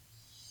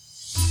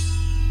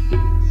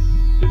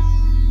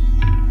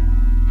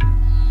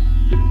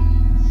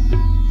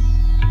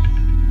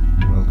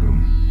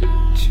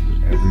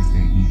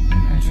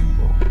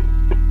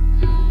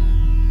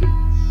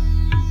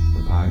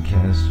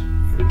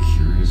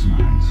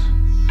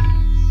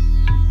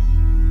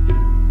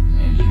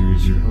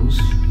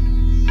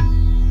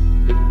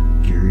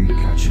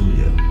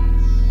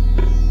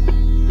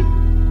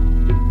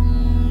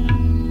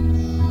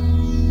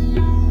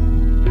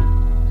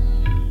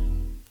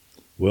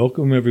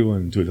Welcome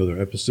everyone to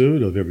another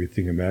episode of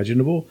Everything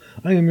Imaginable.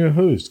 I am your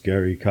host,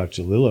 Gary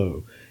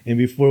Cacciolillo. And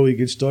before we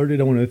get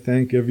started, I want to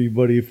thank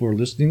everybody for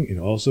listening and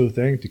also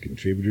thank the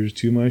contributors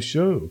to my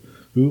show,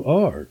 who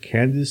are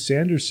Candace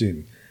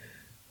Sanderson,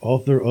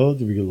 author of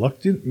The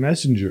Reluctant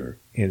Messenger,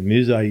 and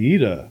Ms.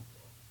 Aida,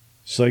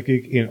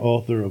 psychic and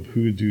author of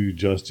Hoodoo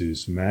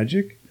Justice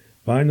Magic,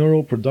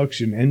 binaural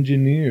production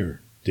engineer,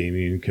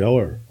 Damian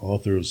Keller,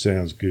 author of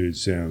Sounds Good,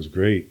 Sounds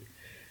Great,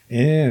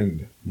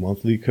 and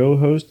monthly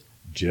co-host,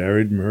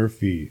 Jared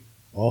Murphy,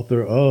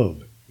 author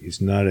of It's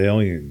Not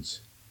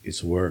Aliens,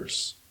 It's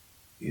Worse,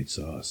 It's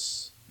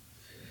Us.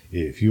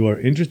 If you are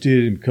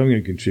interested in becoming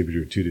a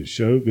contributor to this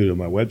show, go to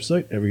my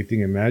website,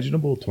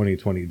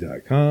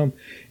 everythingimaginable2020.com,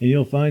 and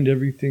you'll find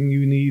everything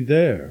you need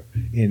there.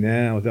 And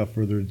now, without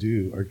further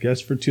ado, our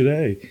guest for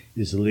today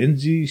is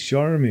Lindsay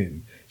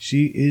Sharman.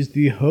 She is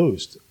the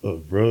host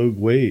of Rogue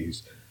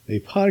Ways,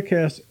 a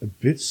podcast a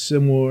bit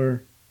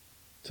similar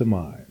to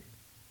mine.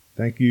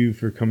 Thank you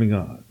for coming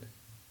on.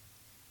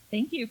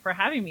 Thank you for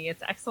having me.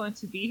 It's excellent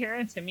to be here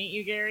and to meet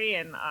you, Gary,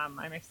 and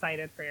I'm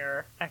excited for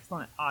your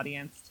excellent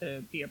audience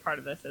to be a part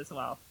of this as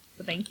well.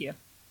 So thank you.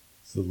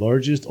 It's the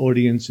largest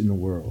audience in the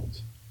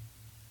world.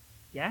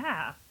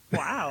 Yeah.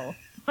 Wow.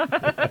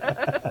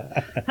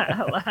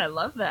 I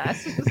love that.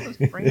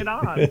 Bring it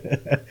on.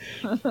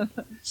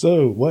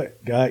 So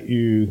what got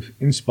you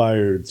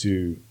inspired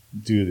to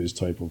do this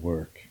type of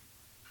work?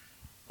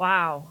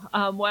 Wow.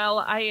 Well,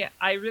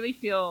 I really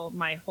feel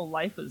my whole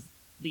life was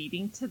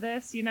leading to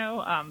this,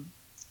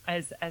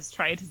 as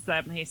trite as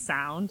that may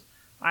sound.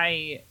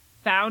 I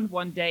found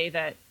one day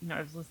that,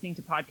 I was listening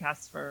to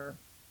podcasts for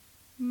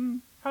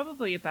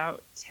probably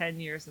about 10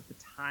 years at the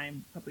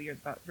time, a couple years,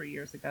 about 3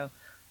 years ago.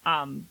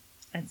 And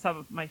some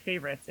of my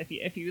favorites,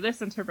 if you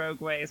listen to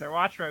Rogue Ways or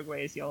watch Rogue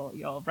Ways,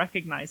 you'll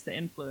recognize the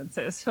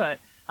influences. But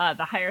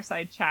the Higher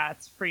Side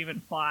Chats,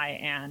 Freeman Fly,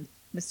 and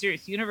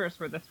Mysterious Universe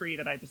were the three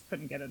that I just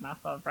couldn't get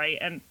enough of, right?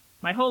 And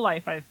my whole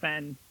life I've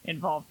been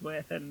involved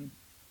with and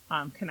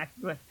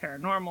connected with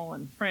paranormal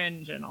and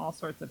fringe and all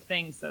sorts of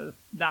things. So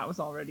that was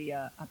already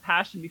a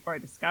passion before I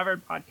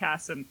discovered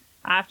podcasts. And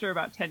after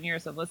about 10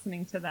 years of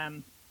listening to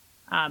them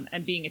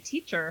and being a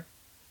teacher,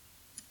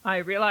 I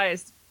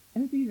realized it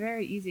would be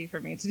very easy for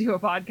me to do a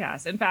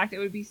podcast. In fact, it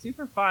would be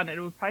super fun. It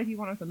would probably be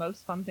one of the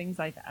most fun things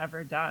I've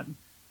ever done.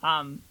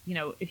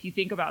 If you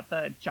think about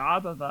the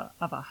job of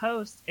a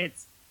host,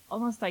 it's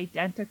almost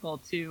identical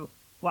to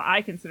what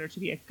I consider to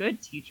be a good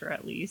teacher,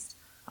 at least.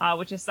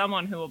 Which is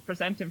someone who will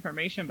present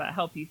information but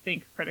help you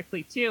think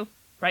critically too,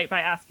 right,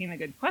 by asking the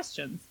good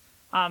questions.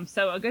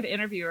 So a good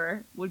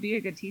interviewer would be a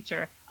good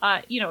teacher.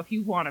 If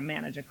you want to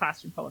manage a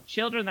classroom full of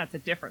children, that's a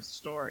different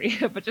story.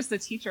 But just a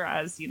teacher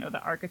as,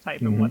 the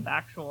archetype and what the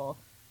actual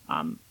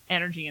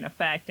energy and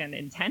effect and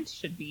intent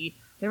should be,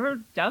 they were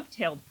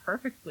dovetailed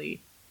perfectly.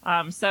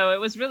 So it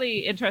was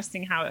really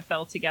interesting how it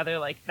fell together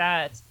like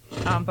that.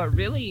 But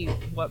really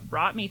what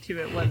brought me to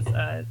it was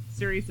a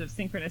series of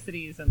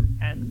synchronicities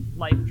and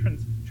life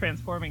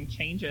transforming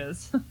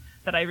changes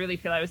that I really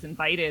feel I was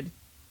invited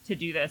to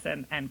do this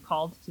and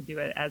called to do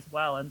it as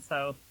well. And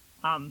so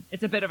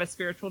it's a bit of a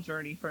spiritual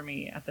journey for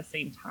me at the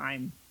same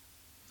time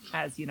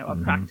as, a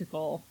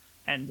practical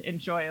and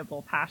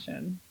enjoyable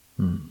passion.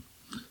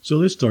 So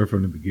let's start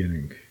from the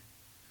beginning.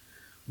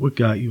 What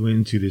got you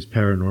into this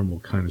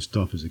paranormal kind of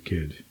stuff as a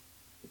kid?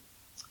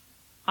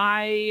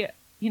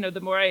 The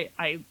more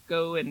I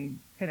go and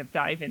kind of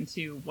dive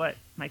into what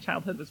my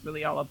childhood was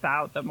really all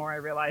about, the more I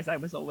realize I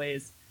was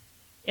always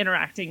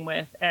interacting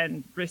with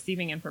and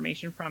receiving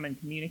information from and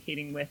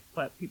communicating with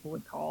what people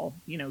would call,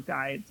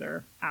 guides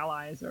or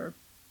allies or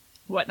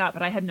whatnot.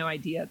 But I had no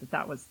idea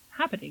that was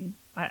happening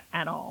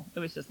at all. It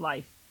was just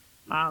life.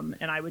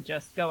 And I would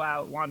just go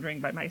out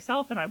wandering by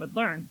myself and I would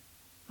learn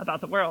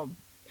about the world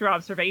through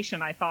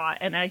observation, I thought.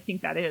 And I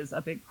think that is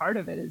a big part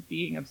of it, is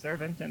being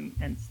observant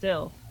and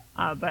still.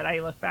 But I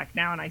look back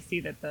now and I see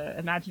that the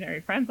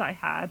imaginary friends I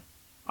had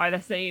are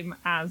the same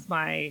as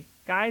my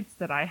guides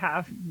that I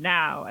have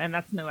now. And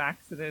that's no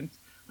accident.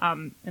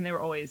 And they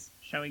were always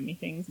showing me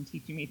things and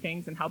teaching me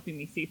things and helping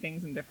me see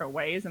things in different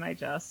ways. And I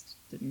just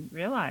didn't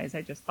realize.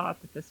 I just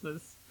thought that this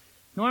was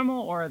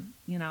normal or,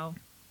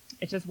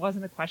 it just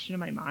wasn't a question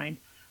in my mind.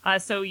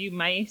 So you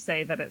may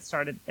say that it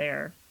started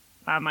there.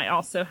 I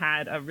also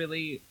had a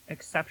really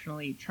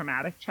exceptionally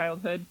traumatic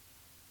childhood.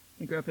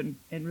 I grew up in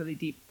really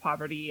deep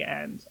poverty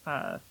and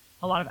a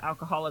lot of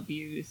alcohol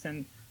abuse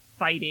and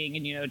fighting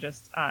and,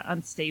 just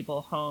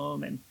unstable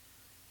home. And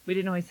we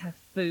didn't always have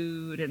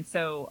food. And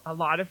so a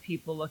lot of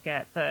people look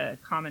at the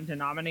common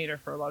denominator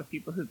for a lot of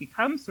people who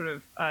become sort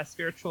of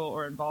spiritual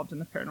or involved in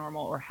the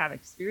paranormal or have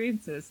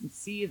experiences and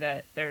see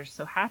that there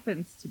so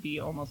happens to be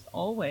almost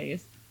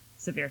always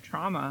severe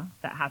trauma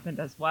that happened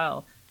as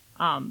well.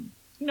 And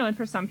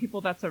for some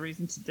people, that's a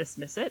reason to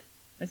dismiss it.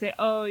 They say,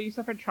 oh, you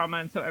suffered trauma,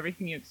 and so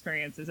everything you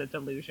experience is a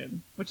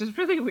delusion, which is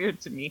really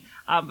weird to me.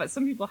 But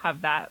some people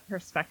have that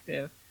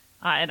perspective.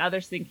 And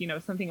others think,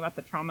 something about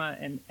the trauma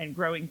and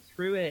growing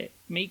through it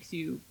makes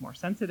you more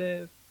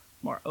sensitive,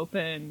 more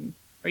open,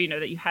 or, you know,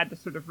 that you had to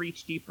sort of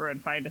reach deeper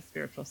and find a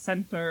spiritual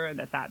center, and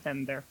that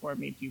then therefore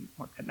made you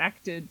more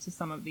connected to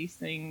some of these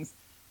things.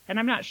 And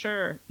I'm not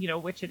sure, you know,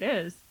 which it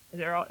is.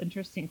 They're all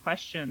interesting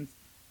questions.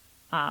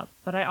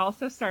 But I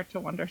also start to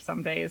wonder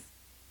some days,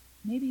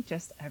 maybe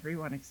just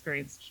everyone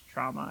experienced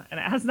trauma, and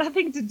it has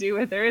nothing to do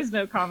with, there is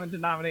no common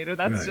denominator.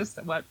 That's right.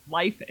 Just what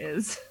life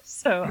is.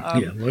 So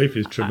yeah, life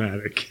is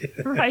traumatic.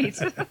 Right.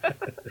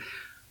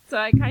 So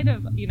I kind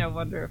of, you know,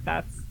 wonder if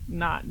that's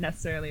not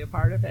necessarily a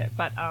part of it.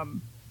 But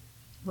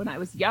when I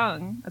was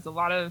young, as a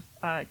lot of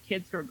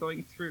kids who are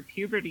going through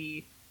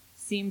puberty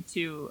seem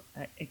to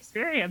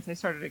experience, I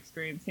started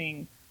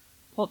experiencing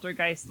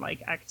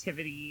poltergeist-like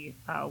activity,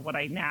 what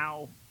I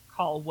now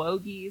call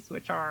wogies,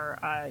 which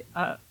are,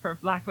 for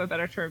lack of a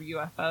better term,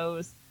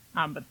 UFOs,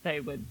 but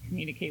they would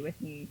communicate with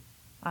me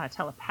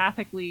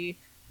telepathically.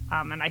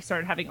 And I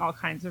started having all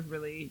kinds of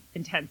really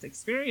intense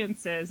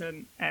experiences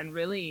and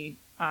really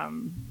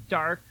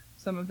dark,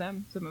 some of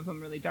them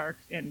really dark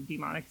and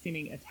demonic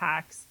seeming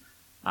attacks.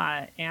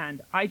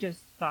 And I just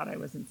thought I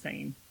was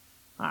insane.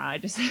 I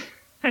just,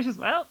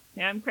 well,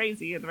 yeah, I'm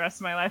crazy, and the rest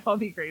of my life I'll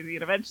be crazy,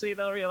 and eventually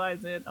they'll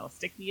realize it. They'll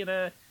stick me in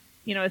a,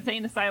 you know,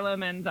 insane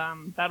asylum, and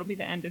that'll be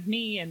the end of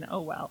me. And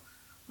oh well,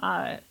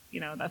 you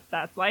know,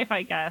 that's life,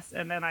 I guess.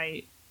 And then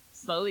I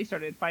slowly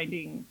started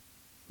finding,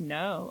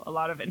 no, a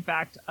lot of, in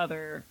fact,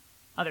 other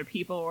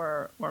people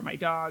or my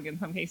dog in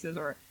some cases,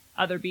 or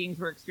other beings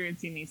were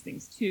experiencing these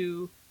things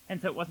too. And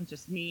so it wasn't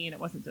just me, and it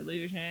wasn't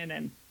delusion.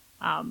 And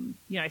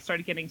you know, I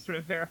started getting sort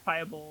of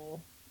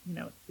verifiable, you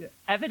know,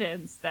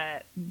 evidence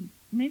that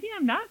maybe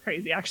I'm not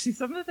crazy. Actually,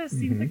 some of this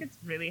seems like it's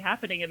really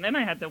happening. And then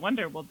I had to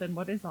wonder, well, then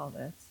what is all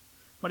this?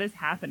 What is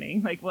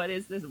happening? Like, what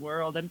is this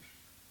world? And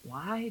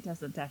why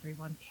doesn't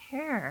everyone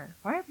care?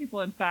 Why are people,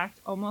 in fact,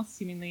 almost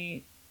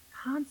seemingly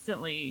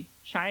constantly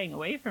shying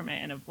away from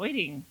it and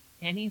avoiding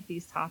any of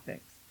these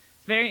topics?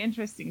 It's very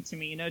interesting to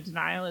me. You know,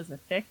 denial is a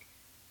thick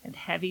and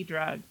heavy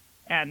drug.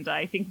 And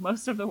I think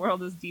most of the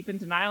world is deep in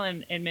denial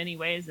in many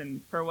ways.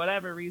 And for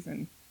whatever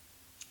reason,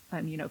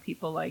 you know,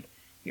 people like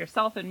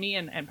yourself and me,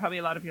 and probably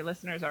a lot of your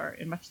listeners, are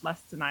in much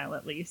less denial,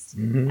 at least,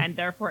 and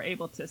therefore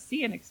able to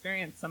see and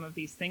experience some of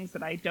these things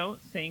that I don't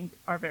think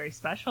are very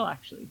special,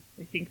 actually.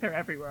 I think they're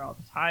everywhere all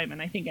the time,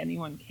 and I think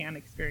anyone can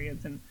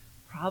experience, and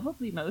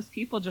probably most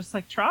people, just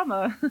like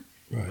trauma,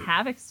 right,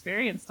 have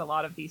experienced a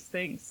lot of these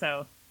things.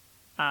 So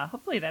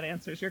hopefully that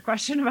answers your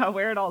question about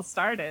where it all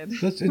started.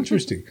 That's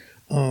interesting.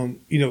 You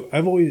know,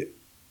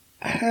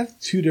 I have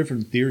two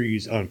different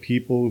theories on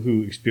people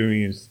who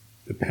experience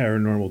the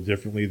paranormal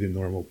differently than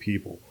normal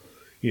people.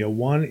 You know,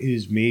 one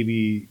is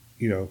maybe,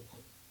 you know,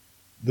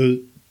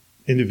 the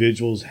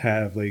individuals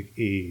have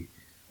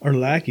are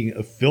lacking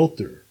a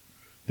filter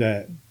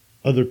that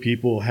other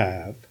people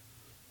have.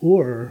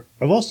 Or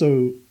I've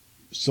also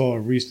saw a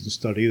recent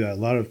study that a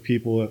lot of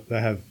people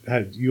that have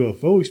had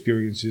UFO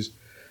experiences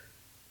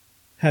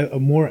have a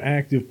more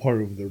active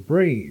part of their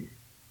brain,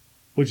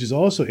 which is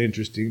also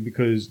interesting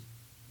because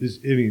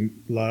a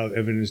lot of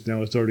evidence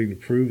now is starting to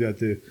prove that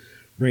the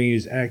brain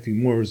is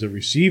acting more as a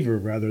receiver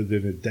rather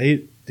than a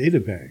data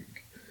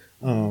bank.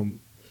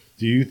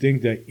 Do you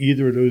think that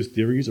either of those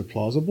theories are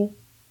plausible?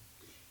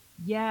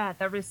 Yeah,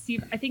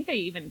 I think they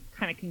even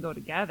kind of can go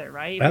together,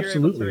 right?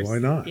 Absolutely, why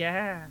not?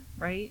 Yeah,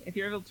 right. If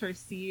you're able to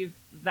receive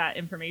that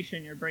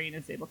information, your brain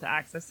is able to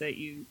access it.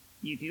 You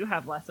do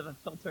have less of a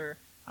filter,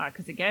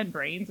 because again,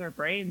 brains are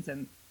brains,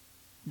 and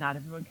not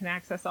everyone can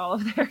access all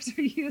of theirs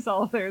or use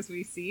all of theirs,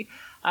 we see.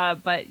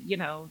 But, you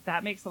know,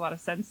 that makes a lot of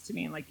sense to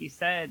me. And like you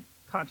said,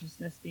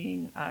 consciousness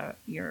being,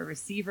 you're a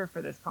receiver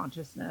for this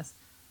consciousness,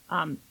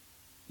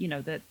 you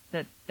know,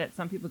 that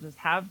some people just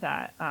have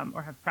that,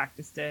 or have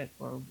practiced it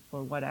or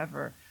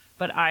whatever.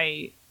 But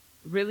I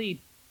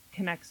really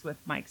connects with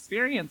my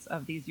experience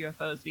of these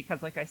UFOs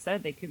because, like I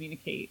said, they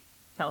communicate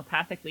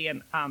telepathically.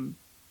 And I'm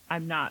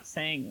not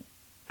saying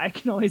I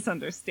can always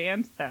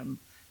understand them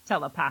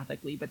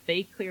telepathically, but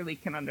they clearly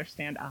can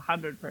understand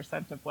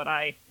 100% of what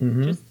I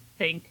just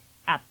think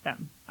at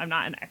them. I'm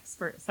not an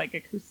expert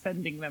psychic who's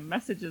sending them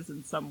messages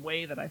in some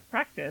way that I've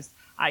practiced.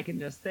 I can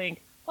just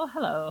think, oh,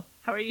 hello,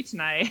 how are you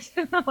tonight?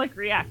 And they'll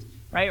react,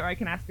 right? Or I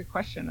can ask a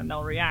question and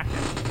they'll react.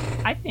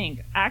 And I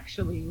think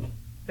actually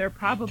they're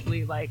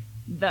probably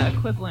the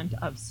equivalent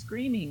of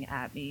screaming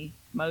at me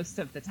most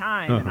of the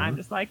time. And I'm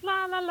just la,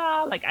 la,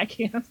 la, I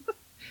can't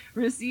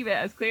receive it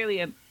as clearly.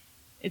 And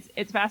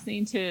it's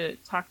fascinating to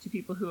talk to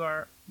people who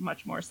are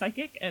much more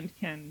psychic and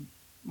can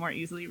more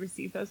easily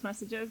receive those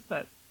messages.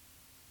 But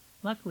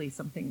luckily,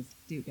 some things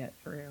do get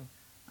through.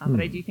 But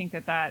I do think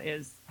that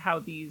is how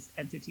these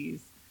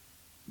entities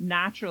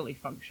naturally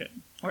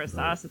function. Whereas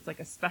to us, it's like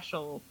a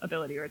special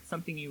ability, or it's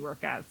something you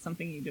work at, it's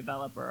something you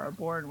develop or are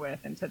born with.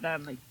 And to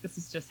them, this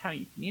is just how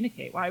you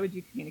communicate. Why would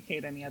you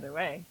communicate any other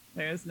way?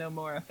 There is no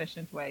more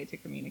efficient way to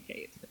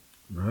communicate.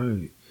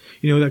 Right.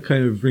 You know, that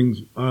kind of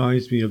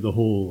reminds me of the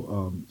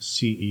whole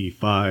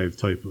CE5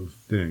 type of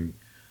thing.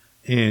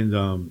 And,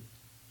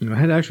 you know, I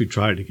had actually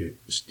tried to get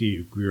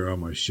Steve Greer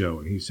on my show,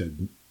 and he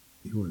said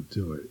he wouldn't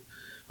do it.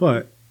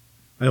 But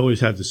I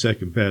always had the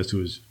second best, who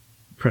was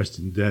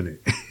Preston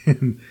Dennett.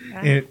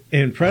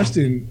 and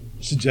Preston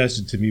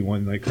suggested to me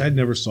one night, 'cause I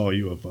never saw a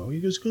UFO. You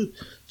just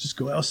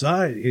go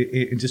outside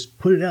and just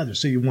put it out there.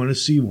 Say you want to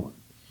see one.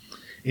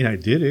 And I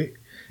did it.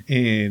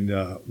 And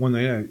one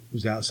night I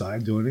was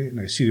outside doing it,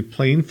 and I see the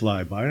plane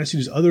fly by, and I see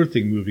this other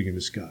thing moving in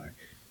the sky.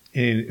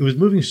 And it was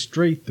moving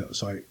straight, though.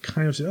 So I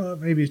kind of said, oh,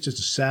 maybe it's just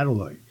a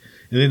satellite.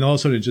 And then all of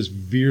a sudden it just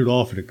veered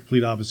off in a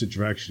complete opposite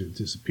direction and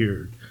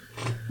disappeared.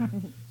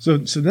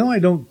 So now I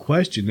don't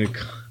question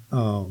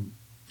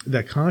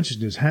that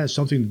consciousness has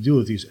something to do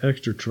with these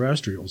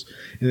extraterrestrials,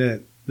 and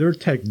that their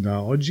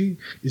technology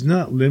is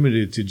not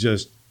limited to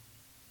just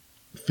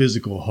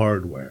physical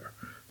hardware.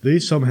 They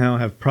somehow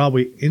have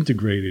probably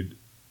integrated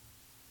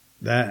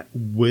that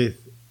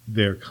with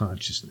their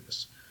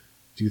consciousness.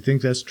 Do you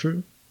think that's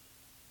true?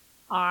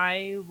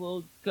 I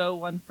will go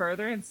one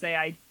further and say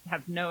I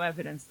have no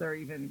evidence they're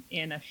even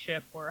in a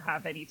ship or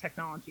have any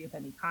technology of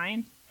any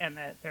kind, and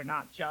that they're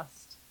not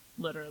just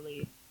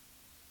literally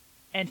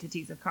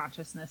entities of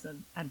consciousness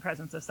and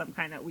presence of some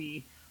kind that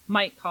we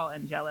might call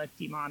angelic,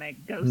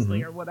 demonic,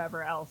 ghostly, or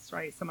whatever else,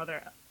 right? Some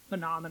other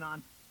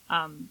phenomenon.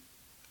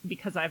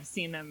 Because I've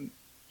seen them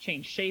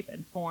change shape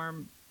and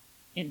form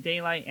in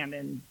daylight and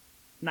in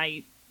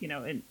night,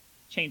 and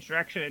change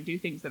direction and do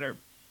things that are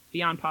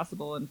beyond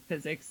possible in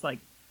physics, like,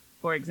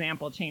 for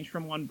example, change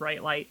from one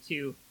bright light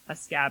to a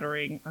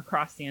scattering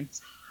across the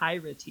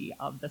entirety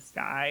of the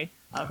sky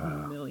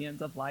of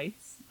millions of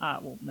lights.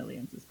 Well,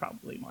 millions is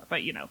probably more,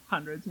 but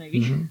hundreds maybe,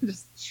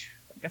 just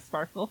like a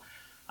sparkle.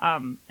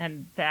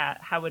 And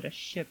that, how would a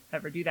ship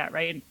ever do that,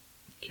 right?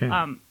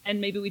 And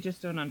maybe we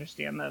just don't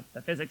understand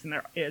the physics, and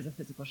there is a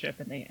physical ship,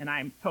 and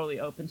I'm totally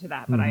open to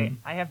that. But I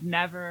have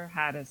never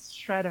had a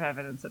shred of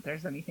evidence that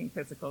there's anything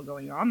physical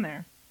going on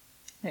there.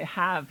 I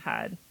have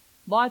had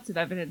lots of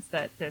evidence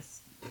that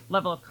this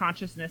level of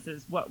consciousness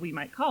is what we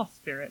might call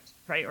spirit,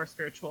 right, or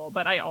spiritual.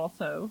 But I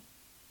also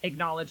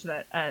acknowledge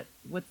that,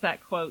 what's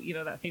that quote,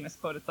 that famous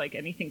quote, it's like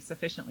anything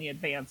sufficiently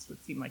advanced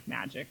would seem like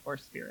magic or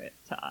spirit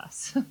to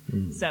us.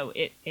 So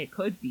it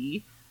could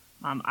be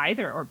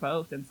either or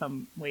both in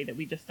some way that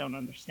we just don't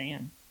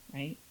understand,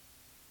 right?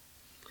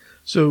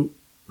 So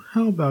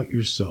how about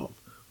yourself?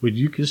 Would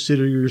you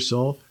consider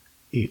yourself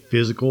a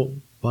physical,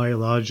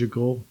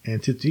 biological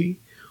entity,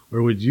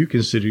 or would you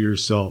consider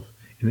yourself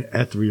an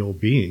ethereal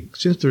being,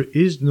 since there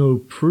is no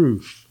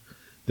proof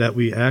that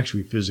we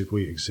actually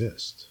physically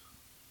exist?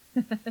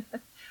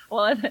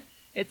 Well,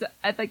 it's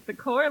at like the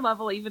core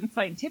level, even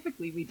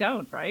scientifically, we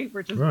don't, right?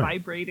 We're just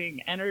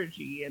vibrating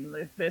energy, and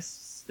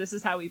this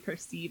is how we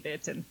perceive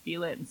it and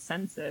feel it and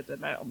sense it,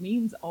 and that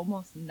means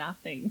almost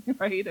nothing,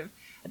 right?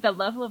 At the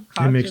level of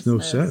consciousness, it makes no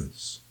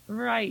sense,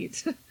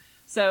 right?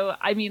 So,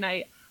 I mean,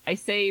 I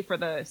say, for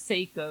the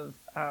sake of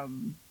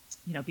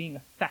being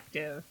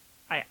effective,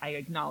 I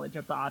acknowledge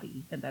a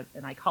body,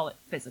 and I call it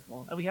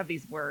physical, and we have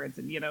these words,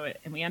 and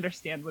and we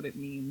understand what it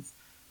means.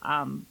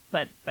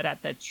 But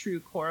at the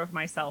true core of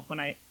myself, when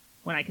I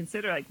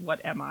consider, like,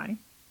 what am I?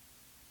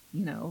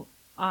 No,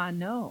 I'm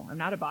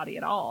not a body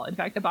at all. In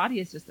fact, the body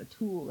is just a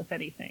tool, if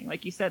anything.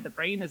 Like you said, the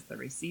brain is the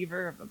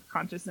receiver of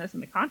consciousness,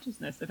 and the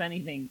consciousness, if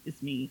anything,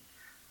 is me.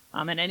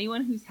 And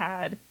anyone who's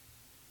had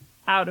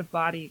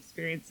out-of-body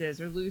experiences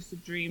or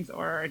lucid dreams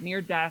or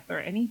near death or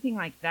anything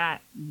like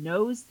that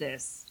knows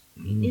this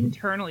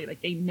internally.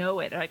 Like, they know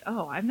it. They're like,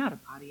 oh, I'm not a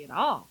body at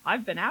all.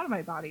 I've been out of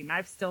my body, and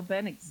I've still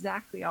been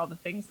exactly all the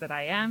things that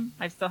I am.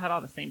 I've still had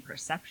all the same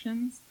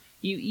perceptions.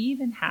 You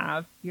even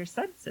have your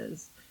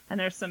senses. And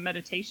there's some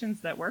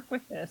meditations that work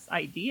with this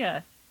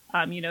idea,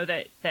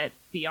 that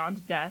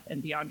beyond death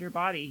and beyond your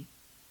body,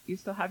 you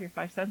still have your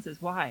five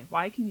senses. Why?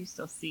 Why can you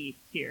still see,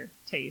 hear,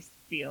 taste,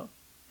 feel,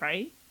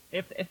 right?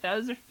 If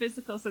those are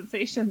physical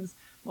sensations,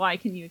 why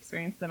can you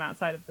experience them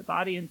outside of the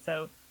body? And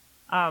so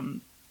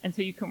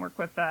you can work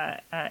with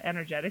that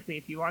energetically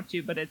if you want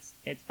to, but it's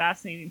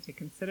fascinating to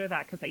consider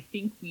that, because I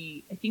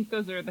think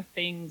those are the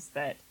things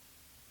that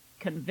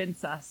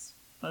convince us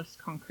most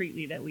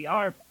concretely that we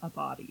are a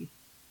body,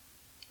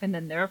 and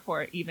then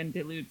therefore even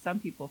delude some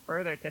people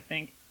further to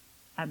think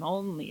I'm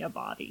only a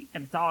body,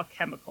 and it's all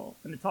chemical,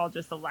 and it's all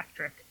just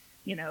electric,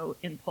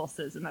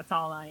 impulses, and that's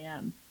all I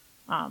am.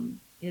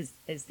 Is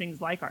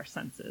things like our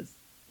senses.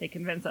 They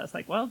convince us,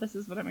 like, well, this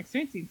is what I'm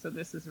experiencing, so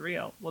this is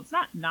real. Well, it's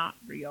not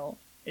real.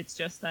 It's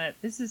just that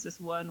this is just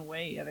one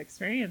way of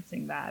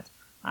experiencing that,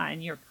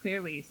 and you're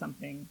clearly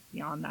something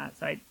beyond that.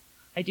 So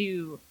I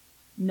do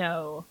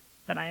know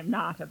that I am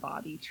not a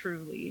body,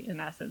 truly, in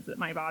essence, that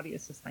my body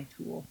is just my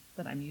tool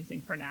that I'm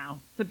using for now.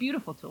 It's a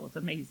beautiful tool. It's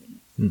amazing.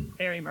 It's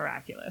very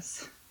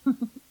miraculous.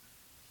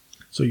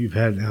 So you've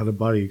had an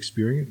out-of-body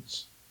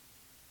experience?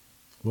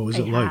 What was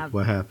it like?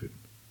 What happened?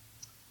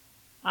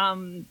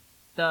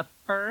 The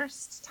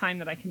first time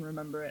that I can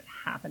remember it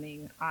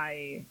happening,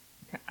 I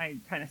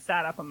kind of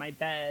sat up on my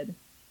bed,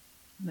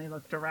 and I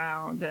looked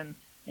around, and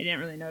I didn't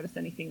really notice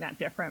anything that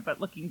different.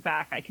 But looking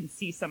back, I can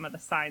see some of the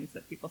signs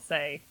that people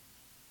say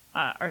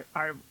are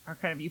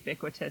kind of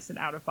ubiquitous in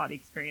out-of-body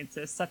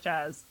experiences, such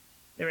as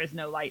there is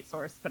no light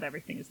source, but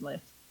everything is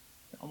lit,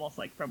 almost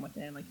like from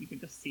within, like you can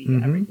just see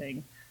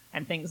everything.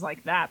 and things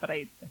like that. But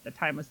I, at the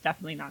time, was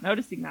definitely not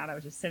noticing that. I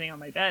was just sitting on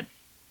my bed.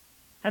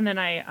 And then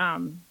I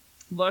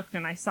looked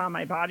and I saw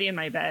my body in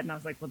my bed, and I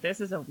was like, well,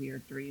 this is a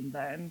weird dream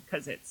then,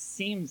 because it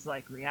seems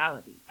like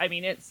reality. I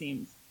mean, it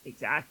seems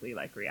exactly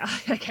like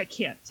reality. Like, I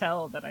can't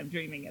tell that I'm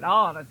dreaming at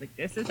all. And I was like,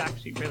 this is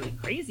actually really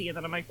crazy. And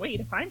then I'm like, wait,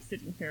 if I'm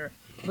sitting here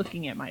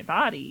looking at my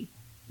body,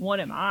 what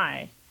am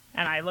I?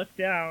 And I looked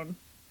down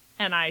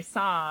and I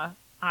saw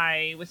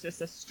I was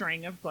just a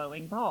string of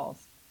glowing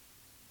balls.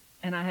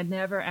 And I had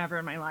never, ever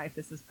in my life,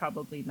 this is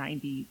probably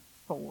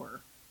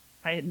 94.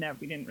 We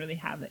didn't really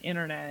have the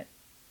internet.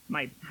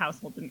 My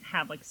household didn't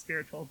have like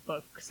spiritual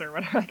books or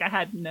whatever. Like, I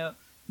had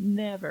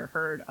never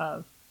heard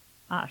of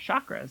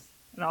chakras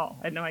at all.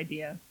 I had no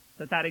idea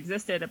that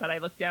existed. But I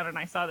looked down and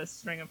I saw this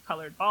string of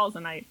colored balls,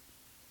 and I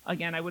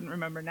wouldn't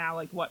remember now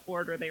like what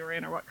order they were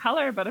in or what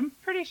color, but I'm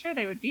pretty sure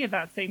they would be in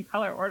that same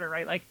color order,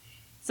 right? Like,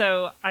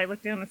 so I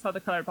looked down and saw the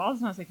colored balls,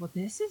 and I was like, well,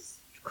 this is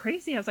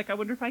crazy. I was like, I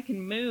wonder if I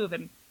can move.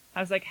 And I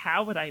was like,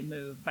 how would I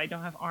move if I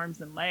don't have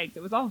arms and legs?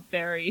 It was all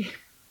very,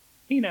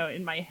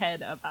 in my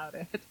head about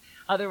it.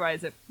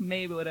 Otherwise, it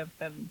maybe would have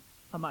been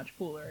a much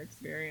cooler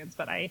experience.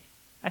 But I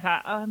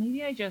thought, oh,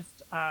 maybe I just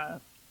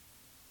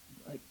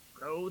like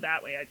go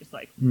that way. I just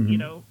like,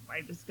 I'm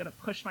just gonna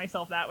push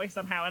myself that way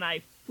somehow. And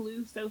I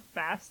flew so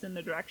fast in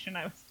the direction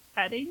I was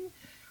heading,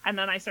 and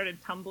then I started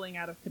tumbling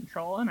out of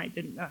control, and I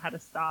didn't know how to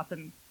stop,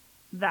 and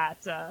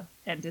that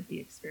ended the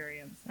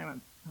experience. I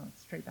went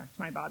straight back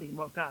to my body and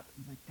woke up. I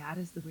was like, that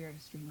is the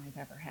weirdest dream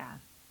I've ever had.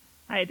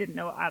 I didn't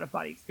know what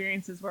out-of-body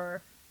experiences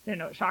were. Didn't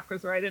know what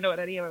chakras were. I didn't know what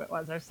any of it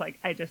was.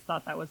 I just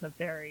thought that was a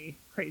very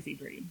crazy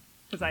dream,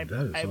 because I'm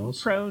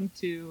awesome. Prone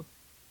to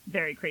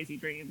very crazy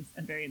dreams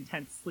and very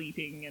intense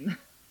sleeping, and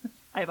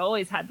I've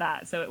always had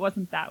that. So it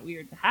wasn't that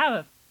weird to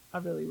have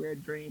a really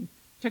weird dream.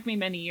 It took me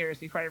many years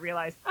before I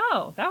realized,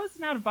 oh, that was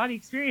an out-of-body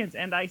experience,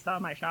 and I saw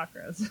my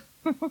chakras.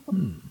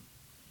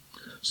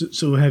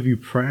 So have you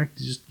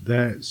practiced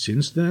that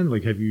since then?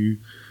 Like, have you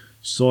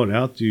sought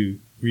out to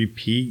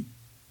repeat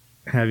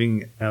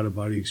having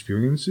out-of-body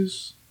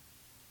experiences?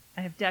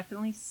 I have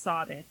definitely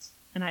sought it,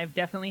 and I've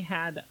definitely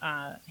had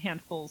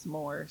handfuls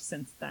more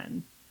since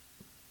then.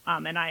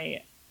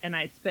 And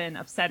it's been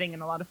upsetting,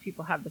 and a lot of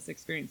people have this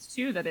experience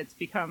too, that it's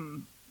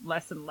become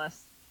less and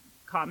less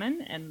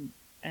common,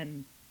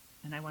 and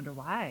I wonder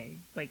why.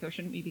 Like,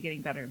 shouldn't we be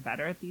getting better and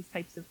better at these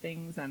types of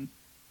things? And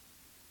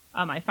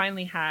I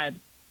finally had,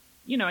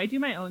 I do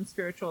my own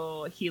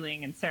spiritual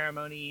healing and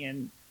ceremony,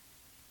 and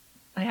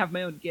I have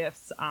my own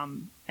gifts,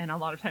 and a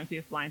lot of times we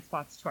have blind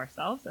spots to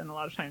ourselves, and a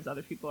lot of times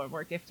other people are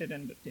more gifted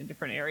in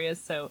different areas.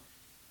 So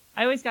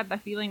I always got the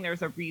feeling there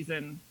was a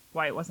reason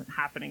why it wasn't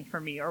happening for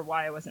me, or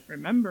why I wasn't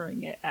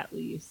remembering it, at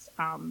least.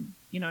 And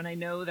I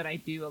know that I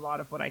do a lot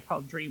of what I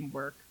call dream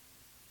work,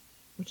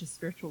 which is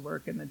spiritual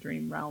work in the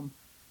dream realm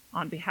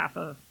on behalf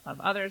of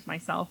others,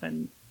 myself,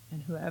 and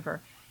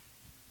whoever.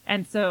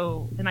 And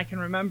so, and I can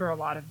remember a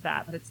lot of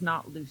that, but it's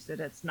not lucid.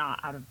 It's not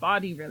out of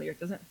body, really, or it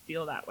doesn't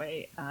feel that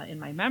way in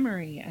my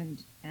memory.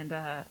 And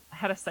I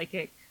had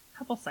a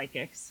couple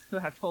psychics who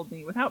have told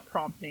me without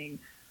prompting,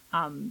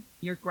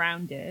 you're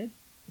grounded.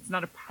 It's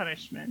not a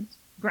punishment.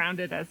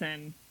 Grounded as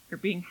in you're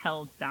being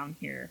held down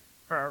here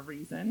for a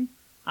reason.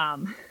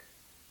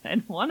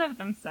 And one of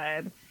them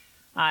said,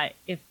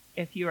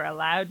 if you were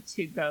allowed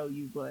to go,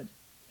 you would.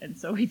 And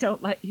so we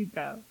don't let you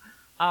go.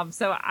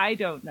 So I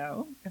don't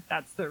know if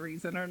that's the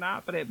reason or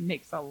not, but it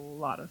makes a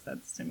lot of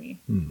sense to me.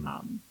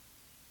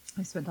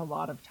 I spent a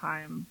lot of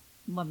time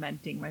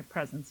lamenting my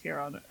presence here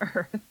on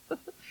Earth.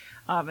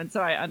 And so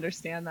I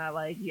understand that,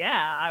 like,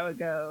 yeah, I would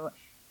go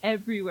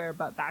everywhere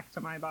but back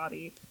to my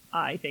body,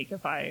 I think,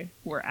 if I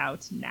were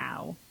out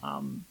now.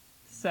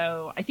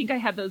 So I think I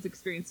had those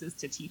experiences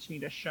to teach me,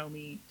 to show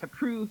me, to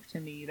prove to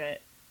me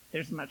that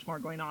there's much more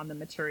going on than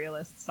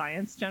materialist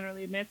science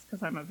generally admits,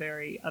 because I'm a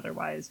very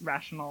otherwise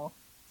rational,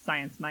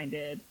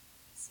 science-minded,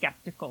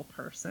 skeptical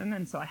person,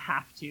 and so I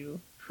have to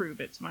prove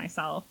it to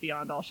myself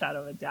beyond all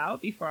shadow of a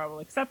doubt before I will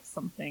accept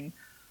something.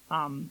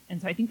 And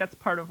so I think that's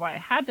part of why I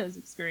had those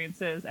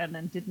experiences and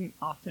then didn't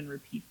often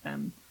repeat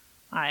them.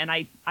 And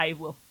I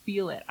will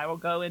feel it. I will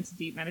go into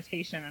deep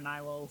meditation and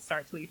I will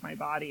start to leave my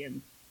body,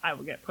 and I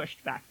will get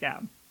pushed back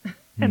down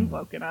and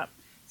woken up.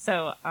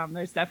 So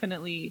there's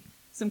definitely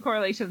some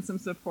correlation, some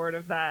support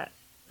of that,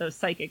 those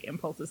psychic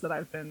impulses that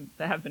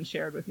have been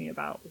shared with me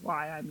about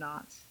why I'm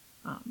not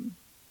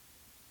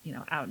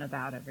out and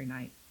about every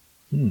night.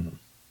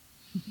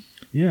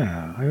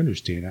 Yeah, I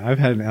understand. I've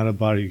had an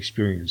out-of-body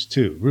experience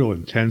too, real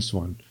intense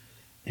one,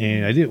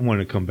 and I didn't want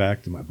to come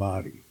back to my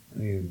body.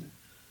 And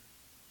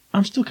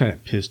I'm still kind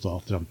of pissed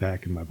off that I'm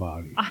back in my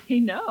body. I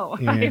know.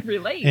 I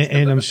relate.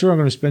 And I'm sure I'm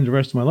going to spend the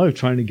rest of my life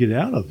trying to get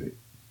out of it,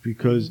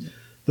 because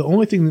the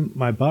only thing that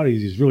my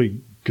body is really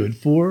good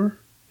for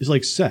is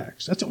like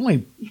sex. That's the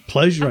only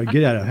pleasure I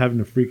get out of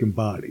having a freaking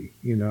body,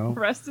 The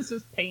rest is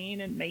just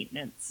pain and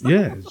maintenance.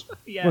 Yeah, it's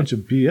a bunch of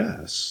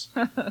BS.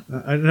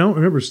 I don't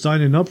remember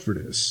signing up for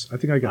this. I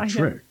think I got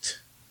tricked.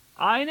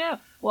 I know.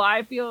 Well,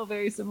 I feel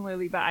very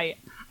similarly, but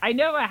I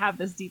know I have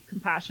this deep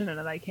compassion, and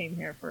that I came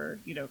here for,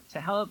 to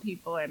help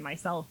people and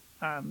myself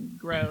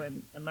grow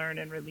and learn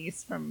and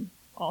release from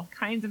all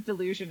kinds of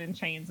delusion and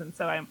chains. And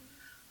so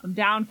I'm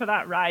down for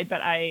that ride.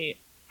 But I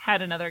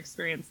had another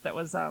experience that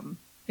was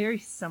very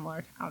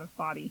similar to Out of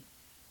Body,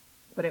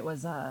 but it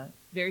was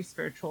very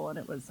spiritual, and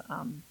it was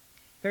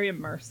very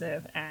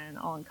immersive and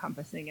all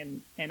encompassing,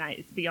 and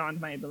it's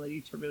beyond my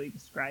ability to really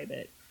describe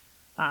it.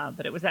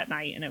 But it was at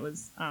night, and it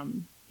was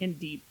in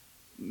deep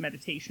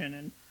meditation,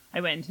 and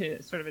I went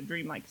into sort of a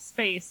dreamlike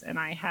space, and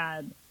I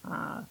had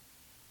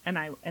and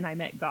I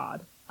met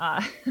God,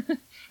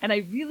 and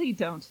I really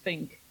don't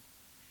think,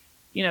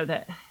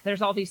 that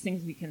there's all these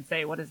things we can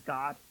say. What is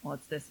God? Well,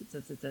 it's this, it's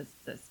this, it's this,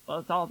 it's this. Well,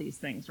 it's all these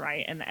things,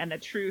 right? And the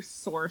true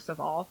source of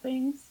all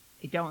things,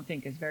 I don't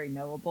think is very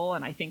knowable.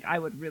 And I think I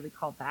would really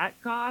call that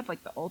God,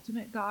 like the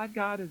ultimate God.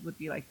 Would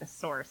be like the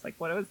source. Like,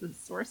 what was the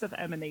source of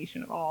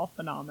emanation of all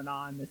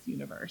phenomena in this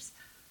universe?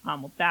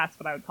 Well, that's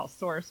what I would call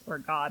source or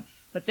God.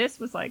 But this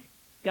was like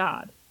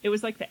God. It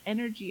was like the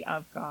energy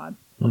of God,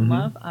 the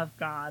love of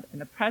God,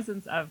 and the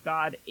presence of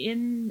God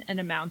in an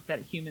amount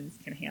that humans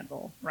can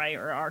handle, right?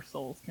 Or our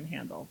souls can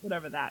handle,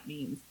 whatever that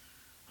means.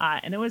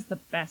 And it was the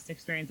best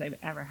experience I've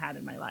ever had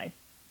in my life.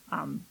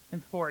 I'm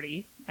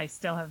 40. I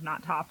still have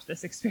not topped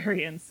this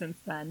experience since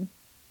then.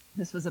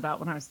 This was about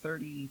when I was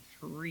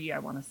 33, I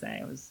want to say.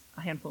 It was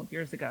a handful of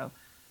years ago.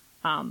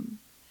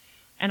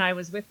 And I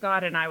was with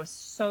God, and I was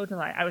so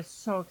delighted. I was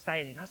so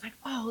excited. I was like,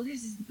 oh,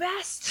 this is the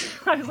best.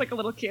 I was like a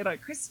little kid on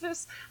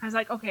Christmas. I was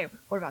like, okay,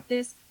 what about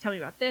this? Tell me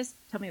about this.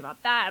 Tell me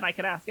about that. And I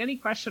could ask any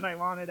question I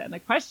wanted. And the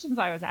questions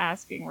I was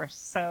asking were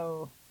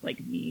so like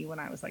me when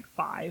I was like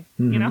 5,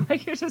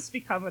 like you just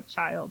become a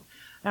child.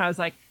 And I was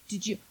like,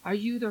 are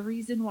you the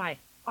reason why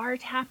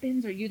art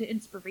happens? Are you the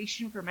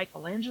inspiration for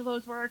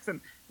Michelangelo's works? And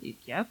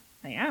yep,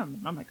 I am.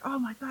 And I'm like, oh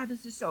my God,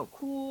 this is so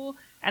cool.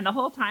 And the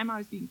whole time I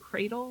was being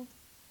cradled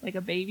like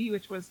a baby,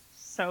 which was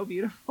so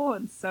beautiful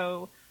and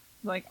so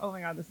like, oh my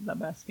God, this is the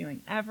best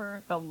feeling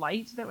ever. The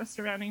light that was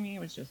surrounding me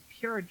was just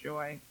pure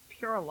joy,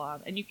 pure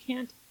love. And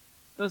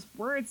those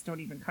words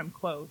don't even come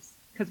close,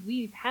 because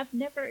we have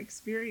never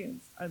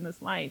experienced in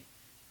this life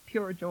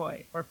pure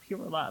joy or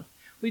pure love.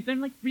 We've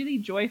been like really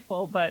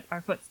joyful, but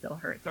our foot still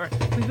hurts. Or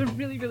we've been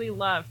really, really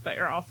loved, but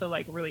you're also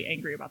like really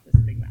angry about this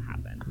thing that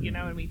happened,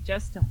 and we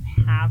just don't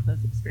have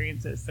those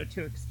experiences. So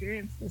to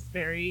experience this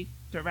very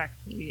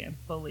directly and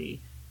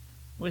fully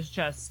was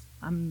just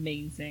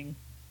amazing.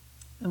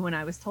 And when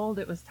I was told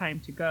it was time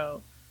to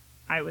go,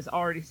 I was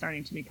already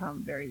starting to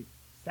become very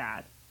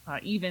sad,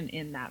 even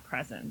in that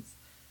presence.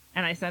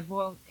 And I said,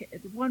 well,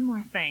 one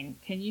more thing.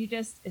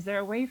 Is there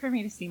a way for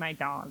me to see my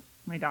dog?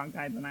 My dog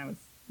died when I was,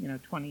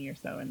 20 or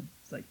so. And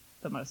it's like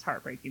the most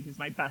heartbreaking. He's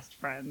my best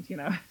friend,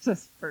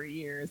 just for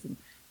years and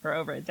for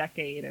over a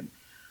decade. And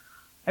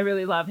I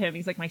really love him.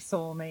 He's like my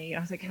soulmate. I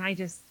was like, can I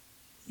just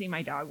see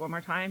my dog one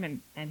more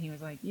time? And he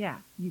was like, yeah,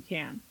 you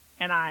can.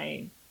 And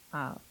I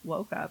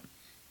woke up,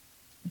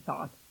 I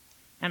thought,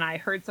 and I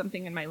heard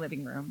something in my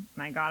living room.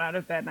 And I got out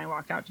of bed and I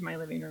walked out to my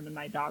living room, and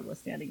my dog was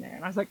standing there.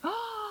 And I was like,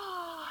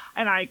 oh!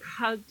 And I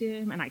hugged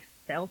him, and I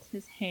felt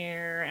his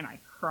hair, and I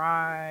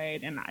cried,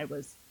 and I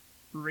was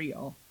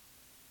real.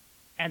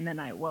 And then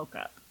I woke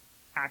up,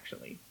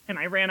 actually. And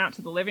I ran out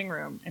to the living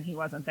room, and he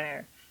wasn't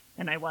there.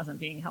 And I wasn't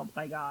being held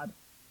by God.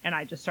 And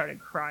I just started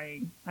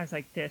crying. I was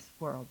like, this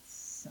world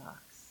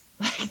sucks.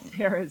 Like,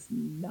 there is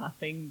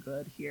nothing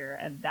good here.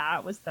 And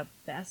that was the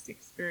best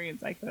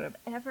experience I could have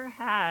ever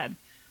had.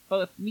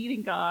 Both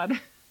meeting God,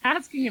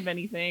 asking him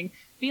anything,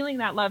 feeling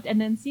that loved,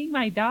 and then seeing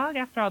my dog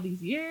after all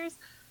these years.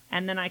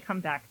 And then I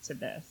come back to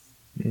this.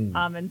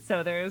 And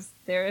so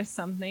there is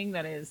something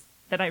that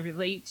I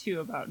relate to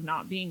about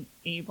not being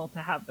able to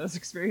have those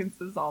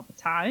experiences all the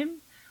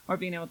time, or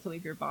being able to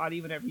leave your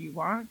body whenever you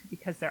want,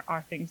 because there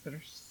are things that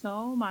are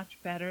so much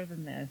better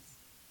than this.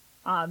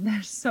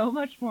 They're so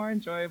much more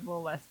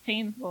enjoyable, less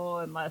painful,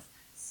 and less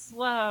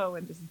slow,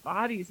 and just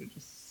bodies are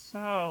just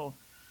so,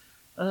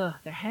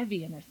 they're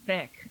heavy and they're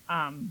thick.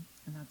 And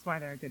that's why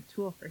they're a good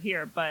tool for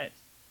here. But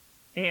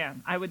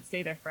man, I would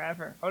stay there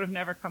forever. I would have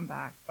never come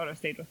back. I would have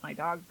stayed with my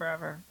dog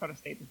forever. I would have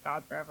stayed with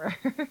God forever.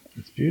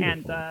 It's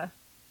beautiful. And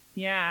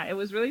yeah, it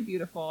was really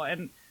beautiful.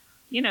 And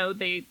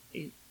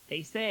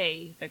they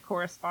say that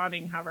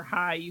corresponding however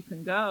high you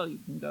can go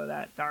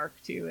that dark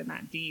too, and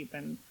that deep.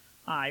 And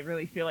I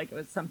really feel like it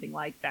was something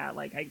like that.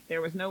 Like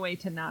there was no way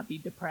to not be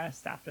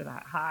depressed after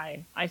that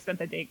high. I spent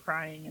the day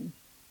crying,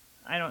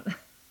 and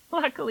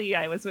luckily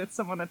I was with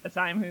someone at the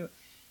time who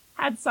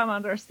had some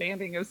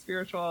understanding of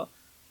spiritual,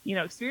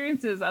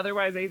 experiences.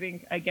 Otherwise, I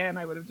think, again,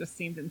 I would have just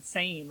seemed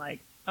insane. Like,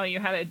 oh, you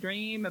had a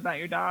dream about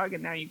your dog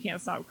and now you can't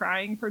stop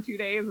crying for 2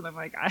 days. And I'm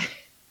like,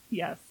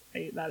 yes,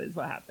 that is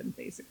what happened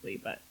basically.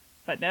 But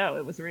no,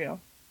 it was real.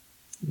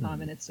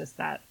 And it's just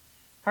that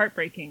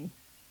heartbreaking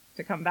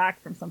to come back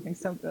from something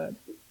so good.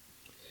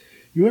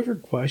 You ever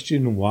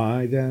question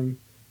why then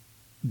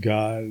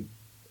God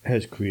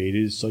has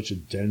created such a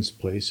dense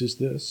place as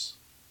this?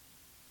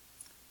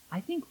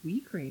 I think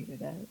we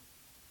created it,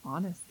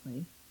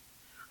 honestly.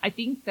 I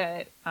think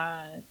that,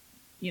 I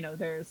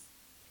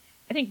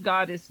think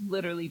God is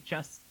literally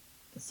just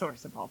the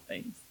source of all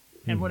things.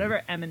 And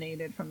whatever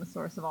emanated from the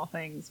source of all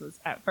things was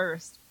at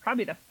first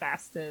probably the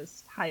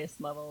fastest, highest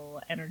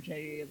level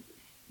energy,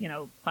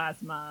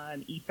 plasma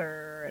and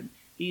ether and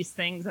these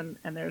things. And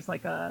there's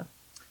like a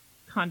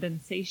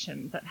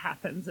condensation that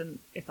happens, and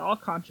it's all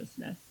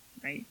consciousness,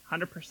 right?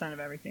 100% of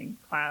everything,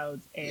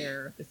 clouds,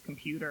 air, this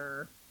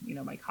computer,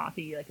 my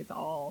coffee, like it's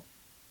all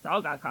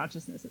got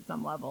consciousness at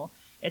some level.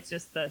 It's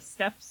just the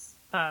steps,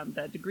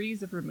 the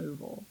degrees of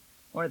removal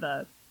or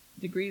the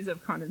degrees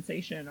of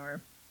condensation, or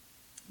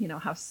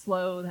how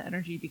slow the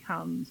energy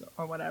becomes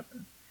or whatever,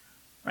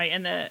 right?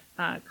 And the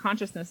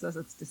consciousness, as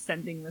it's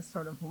descending this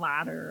sort of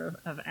ladder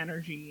of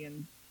energy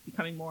and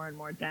becoming more and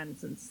more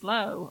dense and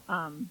slow,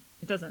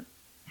 it doesn't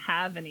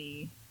have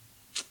any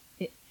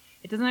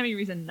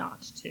reason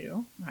not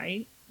to,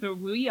 right? So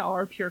we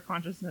are pure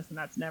consciousness, and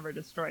that's never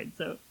destroyed.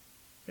 So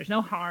there's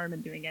no harm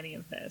in doing any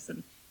of this.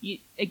 And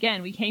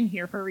again, we came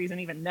here for a reason,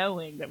 even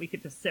knowing that we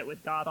could just sit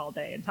with God all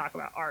day and talk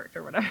about art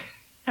or whatever,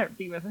 or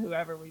be with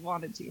whoever we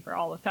wanted to for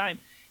all the time.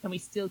 And we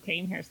still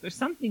came here. So there's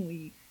something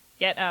we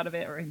get out of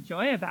it or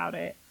enjoy about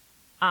it.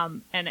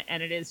 And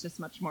it is just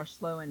much more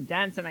slow and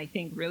dense. And I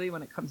think really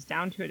when it comes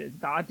down to it is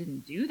God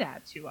didn't do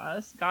that to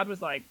us. God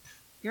was like,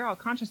 you're all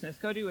consciousness,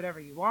 go do whatever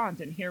you want.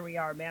 And here we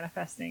are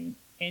manifesting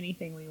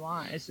anything we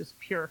want. It's just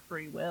pure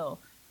free will.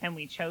 And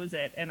we chose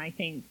it. And I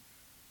think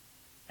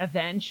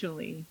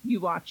eventually you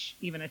watch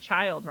even a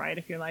child, right?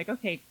 If you're like,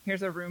 okay,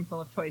 here's a room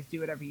full of toys, do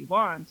whatever you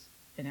want.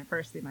 And at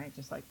first they might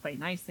just like play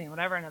nicely and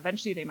whatever. And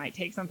eventually they might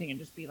take something and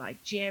just be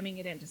like jamming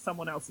it into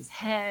someone else's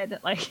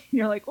head. Like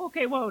you're like,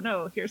 okay, whoa,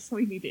 no,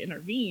 we need to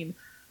intervene.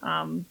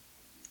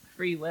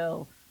 Free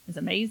will is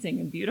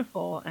amazing and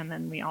beautiful. And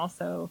then we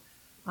also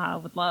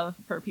would love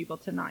for people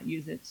to not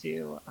use it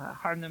to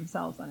harm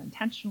themselves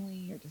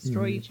unintentionally or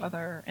destroy each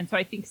other. And so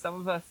I think some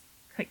of us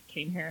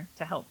came here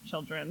to help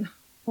children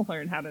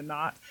learn how to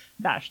not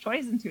bash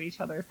toys into each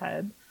other's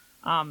head.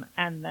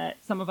 And that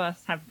some of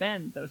us have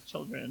been those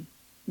children,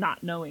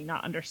 not knowing,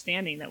 not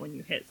understanding that when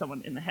you hit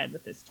someone in the head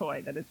with this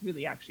toy, that it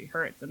really actually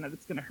hurts, and that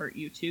it's going to hurt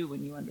you too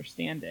when you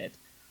understand it.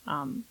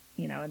 And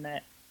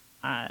that,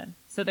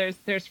 so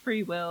there's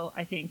free will,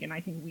 I think, and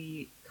I think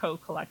we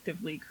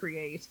collectively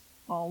create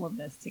all of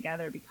this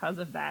together because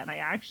of that. And I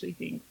actually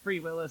think free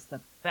will is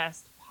the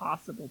best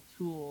possible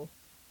tool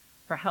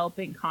for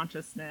helping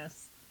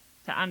consciousness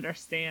to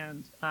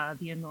understand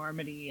the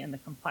enormity and the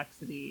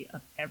complexity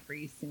of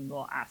every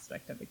single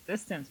aspect of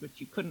existence, which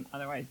you couldn't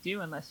otherwise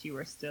do unless you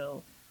were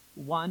still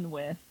one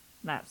with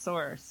that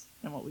source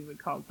and what we would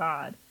call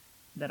God,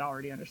 that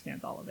already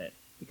understands all of it,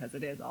 because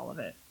it is all of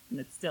it. And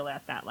it's still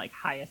at that like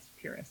highest,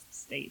 purest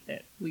state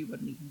that we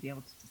wouldn't even be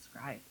able to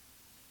describe.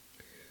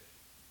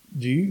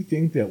 Do you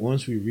think that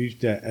once we reach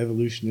that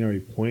evolutionary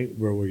point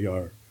where we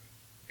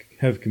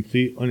have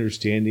complete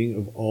understanding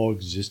of all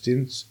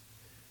existence,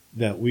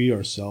 that we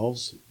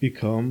ourselves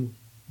become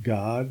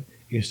God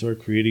and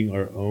start creating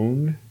our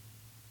own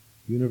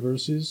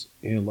universes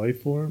and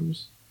life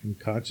forms and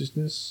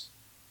consciousness?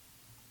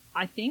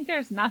 I think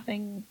there's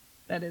nothing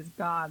that is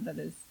God that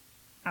is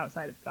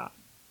outside of God.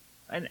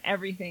 And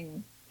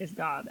everything is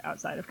God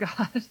outside of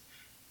God,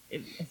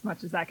 as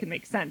much as that can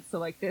make sense. So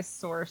like this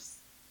source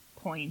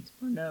point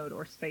or node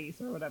or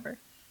space or whatever,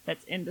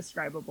 that's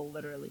indescribable,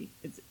 literally.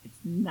 It's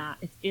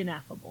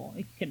ineffable.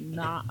 You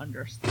cannot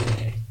understand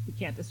it. We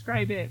can't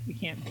describe it. We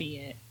can't be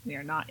it. We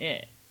are not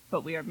it.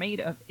 But we are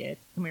made of it,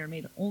 and we are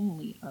made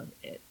only of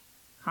it.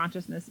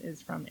 Consciousness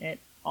is from it.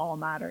 All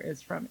matter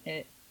is from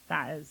it.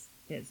 That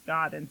is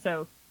God. And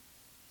so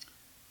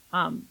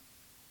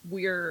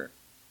we're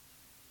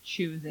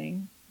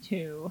choosing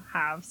to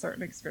have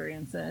certain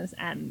experiences,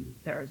 and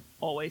there's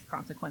always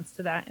consequence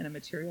to that in a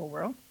material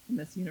world, in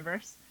this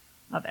universe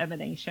of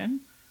emanation.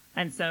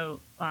 And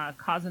so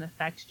cause and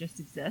effect just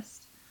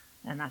exist,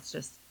 and that's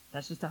just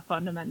a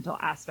fundamental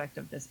aspect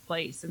of this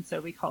place. And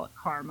so we call it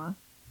karma.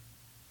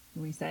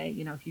 And we say,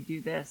 if you do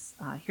this,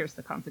 here's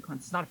the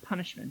consequence. It's not a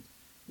punishment.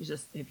 It's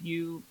just, if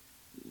you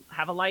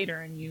have a lighter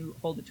and you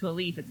hold it to a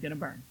leaf, it's going to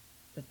burn.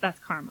 That's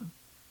karma,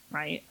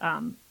 right?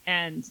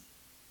 And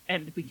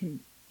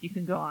you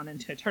can go on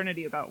into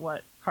eternity about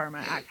what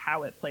karma,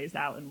 how it plays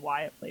out and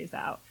why it plays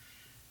out.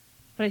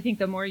 But I think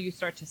the more you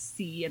start to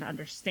see and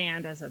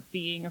understand as a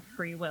being of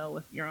free will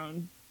with your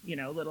own,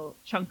 little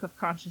chunk of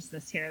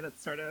consciousness here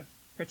that's sort of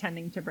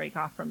pretending to break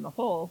off from the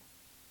whole,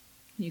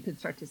 you can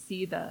start to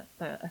see the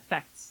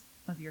effects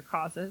of your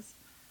causes,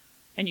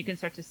 and you can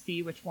start to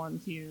see which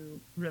ones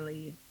you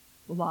really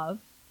love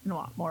and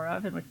want more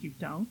of and which you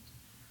don't,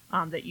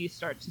 that you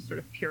start to sort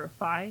of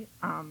purify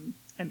and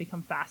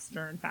become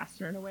faster and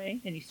faster in a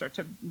way, and you start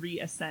to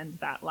reascend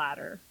that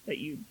ladder that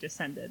you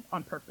descended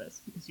on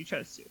purpose because you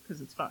chose to, because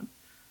it's fun.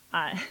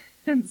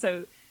 And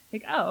so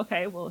like, oh,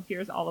 okay, well,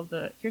 here's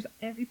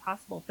every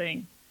possible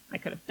thing I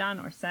could have done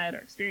or said or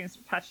experienced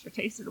or touched or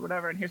tasted or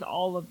whatever, and here's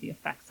all of the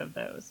effects of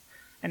those.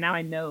 And now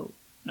I know.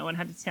 No one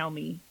had to tell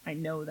me. I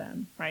know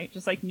them, right?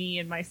 Just like me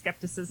and my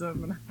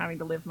skepticism and having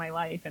to live my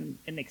life and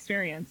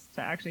experience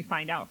to actually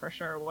find out for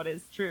sure what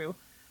is true.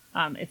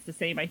 It's the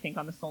same, I think,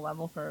 on the soul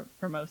level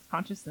for most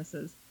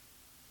consciousnesses.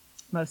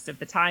 most of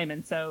the time.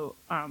 And so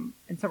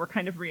we're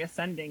kind of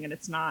reascending, and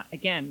it's not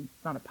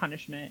a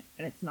punishment,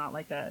 and it's not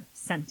like a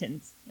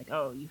sentence, like,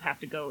 oh, you have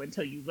to go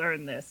until you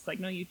learn this. Like,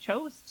 no, you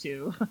chose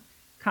to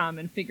come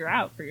and figure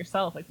out for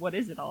yourself, like, what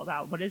is it all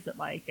about? What is it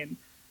like?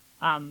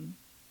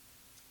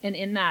 And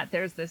in that,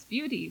 there's this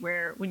beauty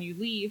where when you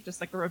leave,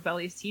 just like a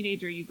rebellious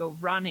teenager, you go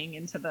running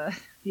into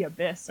the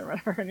abyss or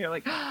whatever, and you're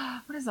like,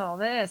 oh, what is all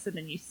this? And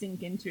then you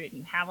sink into it,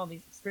 and you have all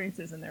these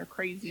experiences, and they're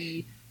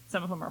crazy.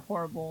 Some of them are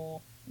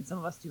horrible, and some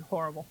of us do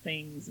horrible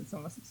things, and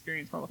some of us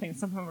experience horrible things.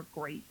 Some of them are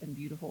great and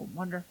beautiful and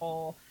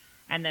wonderful.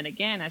 And then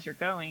again, as you're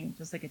going,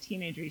 just like a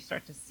teenager, you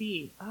start to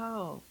see,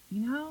 oh,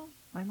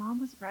 my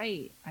mom was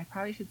right. I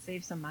probably should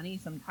save some money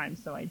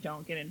sometimes so I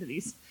don't get into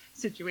these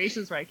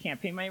situations where I can't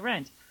pay my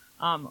rent.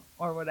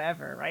 Or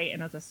whatever, right?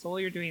 And as a soul,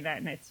 you're doing that,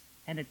 and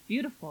it's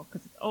beautiful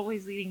because it's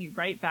always leading you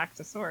right back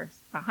to source.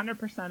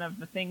 100% of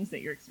the things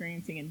that you're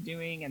experiencing and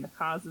doing, and the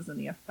causes and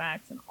the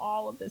effects, and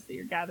all of this that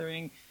you're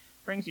gathering,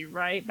 brings you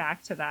right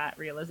back to that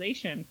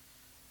realization.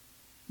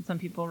 And some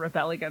people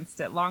rebel against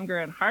it longer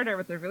and harder,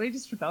 but they're really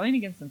just rebelling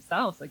against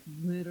themselves. Like,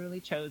 you literally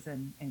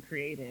chosen and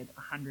created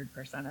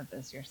 100% of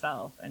this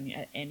yourself, and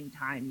at any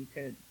time you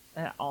could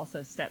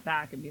also step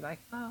back and be like,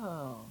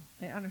 oh,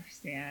 I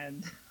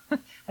understand.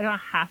 I don't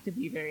have to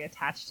be very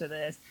attached to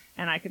this,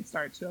 and I can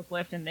start to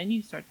uplift. And then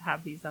you start to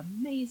have these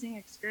amazing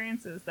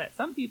experiences that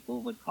some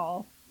people would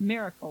call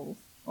miracles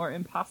or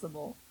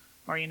impossible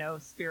or,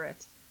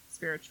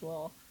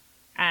 spiritual.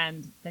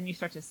 And then you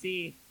start to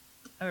see,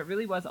 oh, it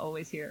really was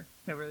always here.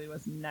 It really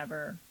was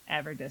never,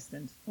 ever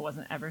distant. It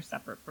wasn't ever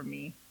separate from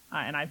me.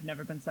 And I've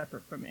never been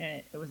separate from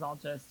it. It was all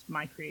just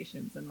my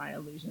creations and my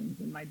illusions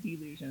and my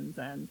delusions,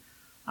 and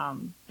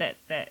that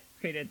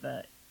created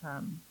the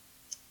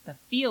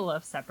feel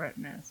of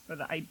separateness, or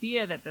the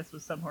idea that this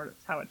was somehow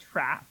a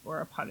trap or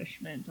a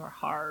punishment or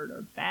hard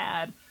or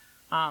bad,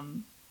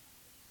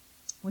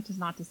 which is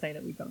not to say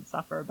that we don't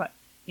suffer, but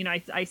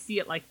I see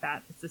it like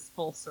that. It's this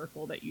full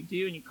circle that you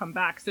do, and you come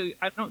back. So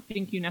I don't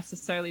think you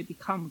necessarily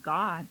become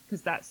God,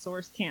 because that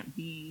source can't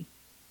be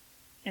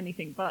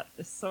anything but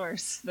the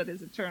source that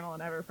is eternal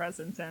and ever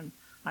present and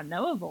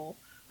unknowable.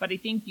 But I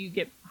think you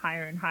get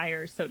higher and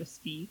higher, so to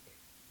speak.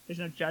 There's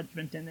no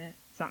judgment in it.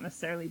 It's not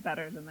necessarily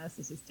better than this.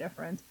 This is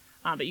different.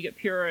 But you get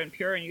purer and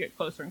purer, and you get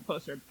closer and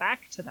closer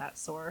back to that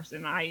source.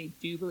 And I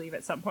do believe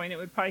at some point it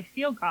would probably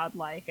feel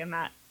godlike, and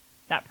that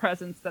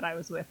presence that I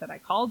was with, that I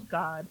called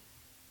God,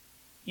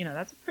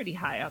 that's a pretty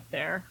high up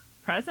there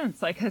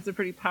presence. Like, it's a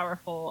pretty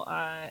powerful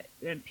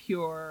and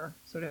pure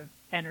sort of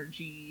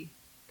energy,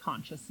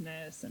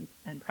 consciousness,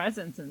 and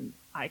presence. And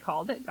I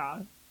called it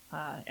God.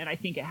 And I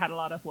think it had a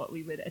lot of what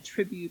we would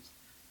attribute,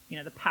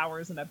 the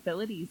powers and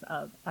abilities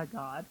of a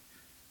God.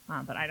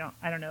 But I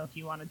don't know if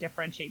you want to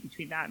differentiate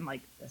between that and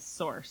like the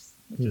source,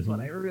 which is what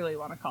I really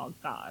want to call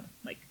God,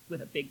 like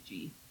with a big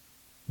G.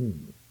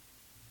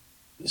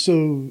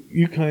 So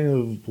you kind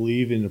of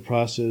believe in the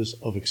process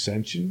of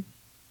ascension?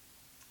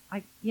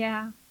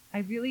 I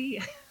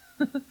really,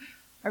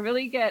 I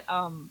really get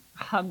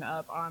hung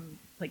up on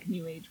like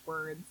New Age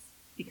words,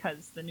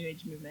 because the New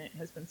Age movement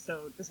has been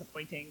so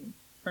disappointing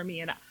for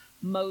me, and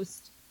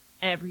most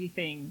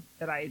everything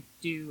that I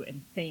do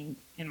and think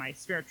in my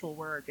spiritual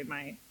work and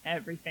my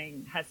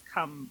everything has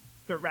come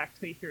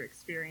directly through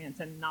experience,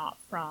 and not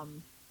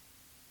from,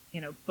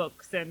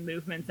 books and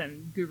movements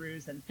and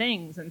gurus and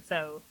things. And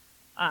so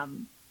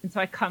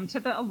I come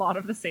to a lot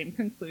of the same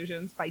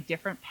conclusions by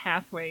different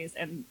pathways.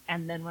 And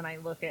then when I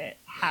look at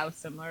how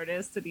similar it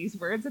is to these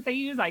words that they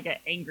use, I get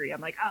angry.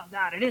 I'm like, oh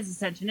God, it is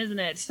ascension, isn't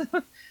it?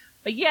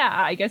 But yeah,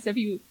 I guess if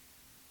you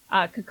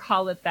could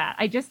call it that.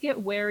 I just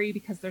get wary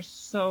because there's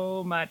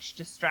so much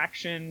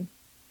distraction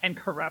and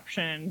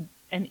corruption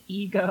and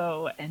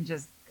ego and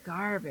just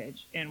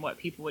garbage in what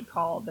people would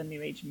call the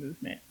New Age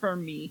movement. For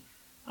me,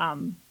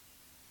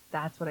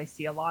 that's what I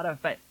see a lot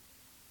of. But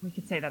we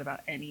could say that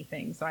about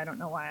anything, so I don't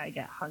know why I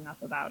get hung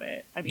up about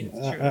it. I mean,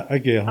 it's true. I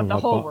get hung up.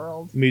 The whole on,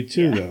 world. Me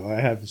too, though. I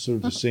have sort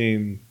of the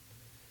same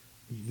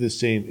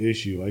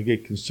issue. I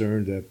get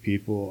concerned that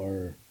people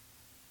are,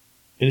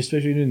 and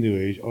especially in the New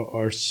Age,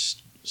 are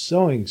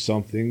selling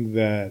something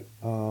that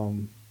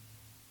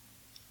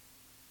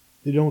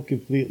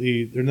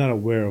they're not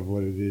aware of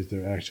what it is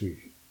they're actually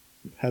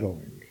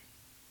peddling.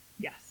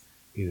 Yes.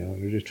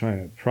 They're just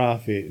trying to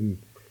profit, and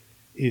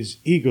is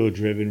ego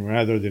driven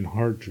rather than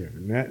heart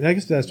driven. I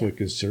guess that's what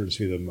concerns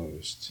me the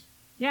most.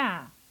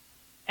 Yeah.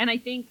 And I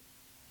think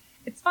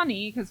it's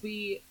funny because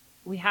we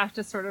have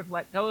to sort of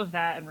let go of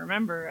that and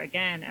remember,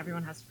 again,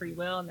 everyone has free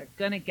will, and they're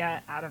going to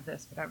get out of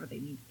this whatever they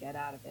need to get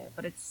out of it.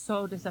 But it's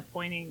so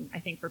disappointing, I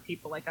think, for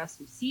people like us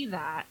who see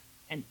that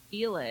and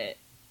feel it,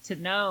 to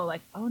know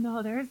like, oh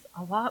no, there's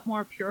a lot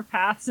more pure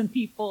paths and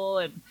people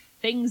and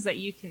things that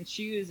you can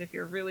choose if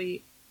you're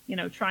really,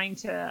 trying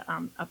to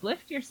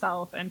uplift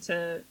yourself and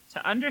to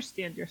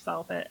understand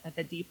yourself at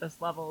the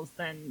deepest levels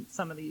than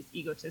some of these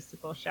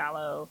egotistical,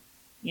 shallow,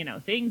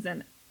 things.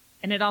 And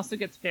it also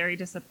gets very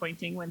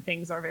disappointing when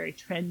things are very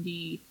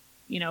trendy,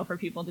 for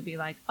people to be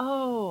like,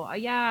 oh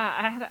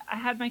yeah, I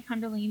had my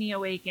Kundalini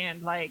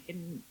awakened like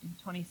in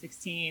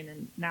 2016,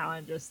 and now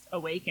I'm just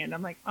awakened.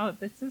 I'm like, oh,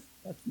 that's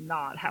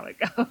not how it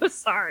goes.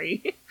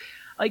 Sorry.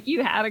 Like,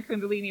 you had a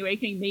Kundalini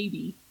awakening,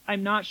 maybe.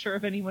 I'm not sure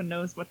if anyone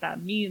knows what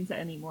that means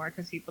anymore,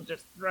 because people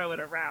just throw it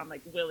around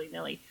like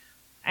willy-nilly.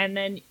 And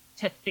then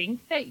to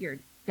think that you're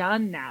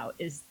done now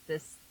is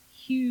this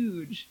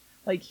huge,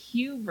 like,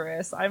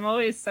 hubris. I'm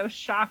always so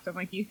shocked. I'm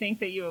like, you think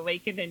that you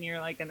awakened and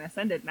you're like an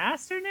ascended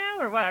master now,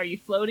 or what? Are you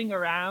floating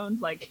around?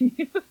 Like, can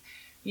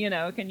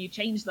you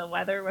change the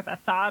weather with a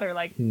thought, or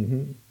like,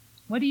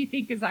 what do you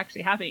think is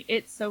actually happening?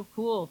 It's so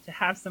cool to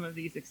have some of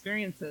these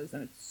experiences,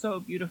 and it's so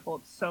beautiful.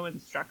 It's so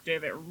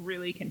instructive. It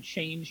really can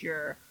change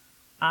your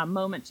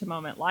moment to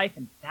moment life.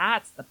 And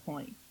that's the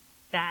point.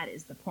 That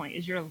is the point,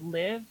 is your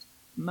lived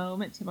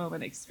moment to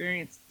moment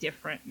experience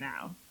different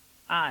now?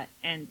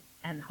 And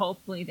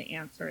hopefully the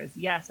answer is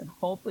yes. And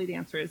hopefully the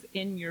answer is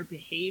in your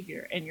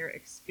behavior and your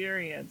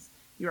experience,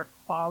 you're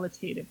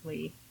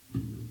qualitatively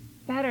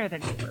better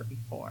than you were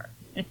before.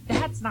 If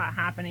that's not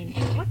happening,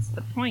 what's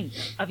the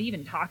point of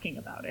even talking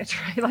about it,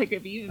 right? Like,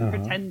 of even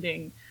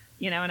pretending,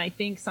 and I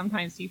think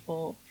sometimes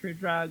people through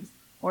drugs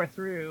or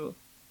through,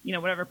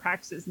 whatever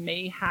practices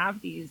may have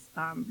these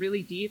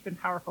really deep and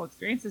powerful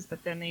experiences,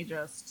 but then they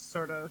just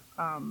sort of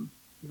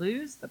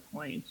lose the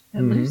point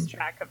and lose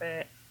track of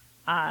it.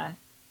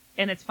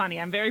 And it's funny,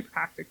 I'm very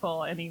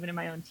practical, and even in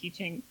my own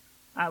teaching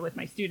with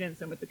my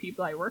students and with the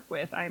people I work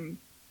with, I'm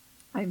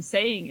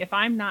saying, if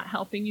I'm not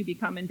helping you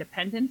become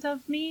independent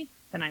of me,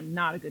 then I'm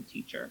not a good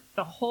teacher.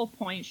 The whole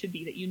point should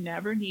be that you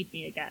never need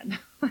me again.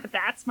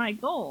 That's my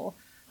goal,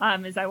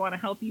 is I want to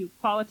help you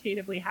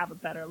qualitatively have a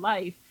better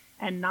life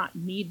and not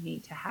need me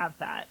to have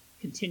that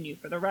continue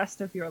for the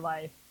rest of your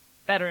life,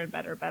 better and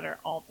better, better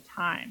all the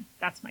time.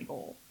 That's my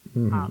goal.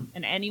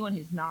 And anyone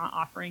who's not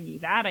offering you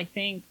that, I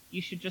think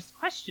you should just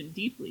question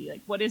deeply,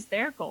 like, what is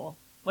their goal?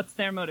 What's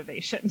their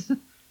motivation?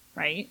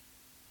 Right?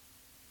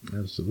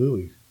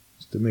 Absolutely.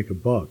 It's to make a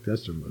buck.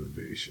 That's their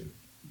motivation.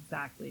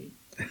 Exactly.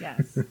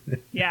 Yes.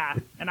 Yeah.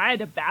 And I had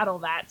to battle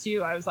that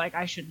too. I was like,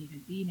 I shouldn't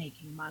even be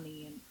making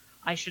money, and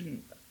I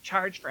shouldn't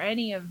charge for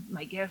any of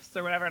my gifts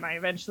or whatever. And I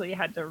eventually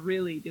had to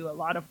really do a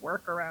lot of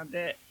work around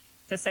it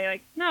to say,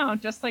 like, no,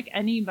 just like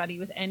anybody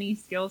with any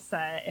skill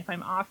set, if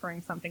I'm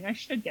offering something, I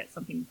should get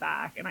something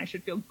back, and I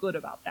should feel good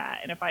about that.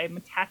 And if I'm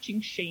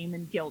attaching shame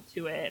and guilt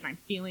to it and I'm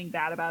feeling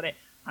bad about it,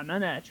 I'm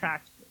going to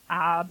attract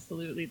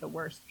absolutely the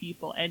worst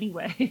people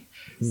anyway.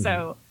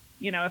 So,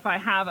 if I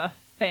have a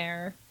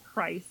fair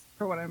price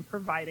for what I'm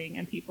providing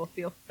and people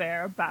feel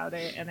fair about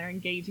it and they're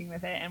engaging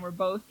with it and we're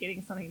both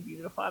getting something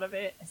beautiful out of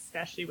it,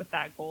 especially with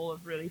that goal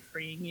of really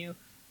freeing you,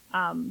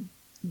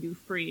 you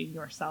freeing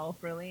yourself,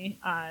 really,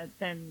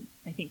 then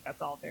I think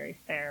that's all very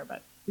fair.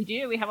 But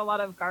we have a lot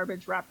of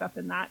garbage wrapped up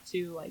in that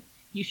too. Like,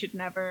 you should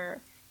never,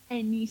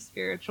 any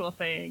spiritual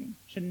thing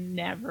should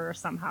never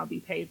somehow be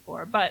paid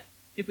for. But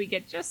if we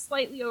get just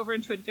slightly over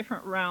into a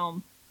different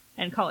realm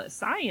and call it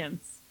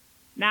science,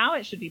 now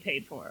it should be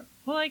paid for.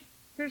 Well, like,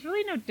 there's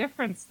really no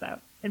difference, though.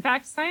 In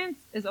fact, science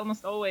is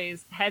almost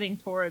always heading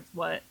towards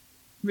what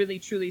really,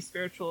 truly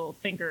spiritual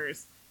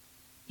thinkers,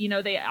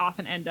 they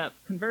often end up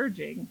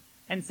converging.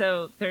 And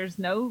so there's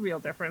no real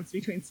difference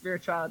between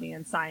spirituality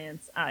and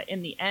science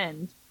in the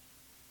end.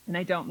 And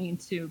I don't mean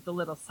to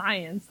belittle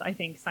science. I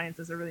think science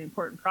is a really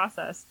important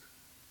process.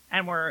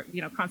 And we're,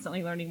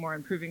 constantly learning more,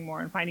 improving more,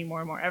 and finding more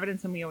and more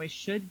evidence than we always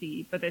should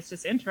be. But it's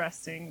just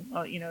interesting,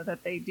 that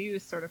they do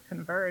sort of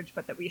converge,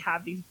 but that we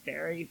have these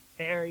very,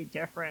 very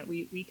different,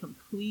 we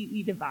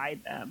completely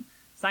divide them.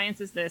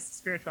 Science is this,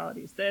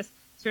 spirituality is this.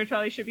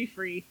 Spirituality should be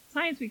free.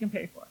 Science we can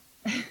pay for.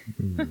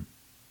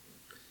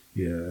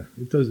 Yeah,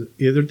 it does.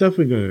 Yeah, they're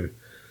definitely going to,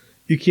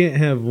 you can't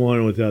have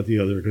one without the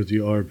other, because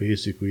you are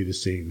basically the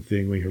same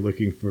thing. When you're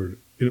looking for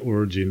an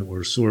origin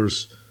or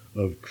source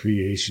of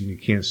creation, you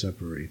can't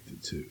separate the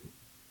two.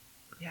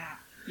 Yeah.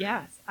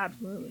 Yes,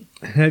 absolutely.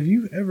 Have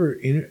you ever,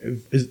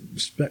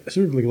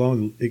 sort of like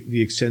along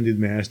the extended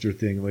master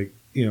thing, like,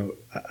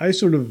 I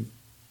sort of,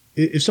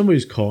 if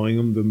somebody's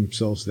calling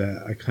themselves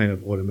that, I kind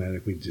of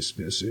automatically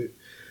dismiss it.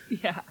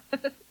 Yeah.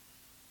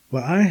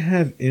 But I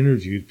have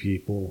interviewed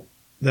people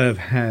that have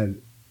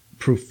had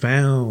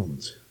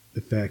profound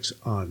effects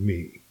on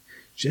me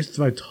just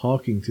by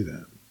talking to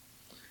them.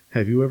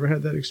 Have you ever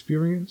had that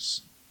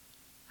experience?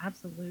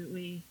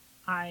 Absolutely.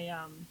 I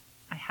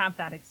have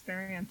that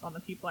experience on the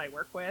people I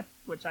work with,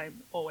 which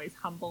I'm always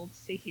humbled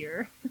to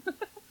hear.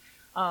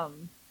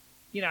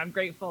 I'm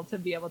grateful to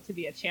be able to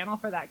be a channel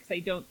for that, because I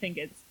don't think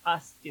it's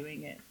us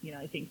doing it.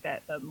 I think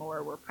that the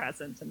more we're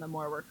present and the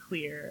more we're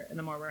clear and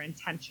the more we're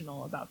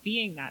intentional about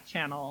being that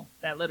channel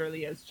that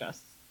literally is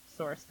just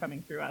source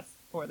coming through us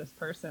for this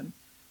person,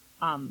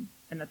 and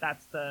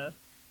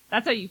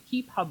that's how you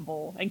keep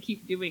humble and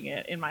keep doing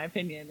it, in my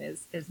opinion,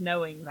 is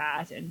knowing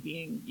that and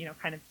being,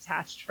 kind of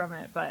detached from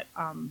it. But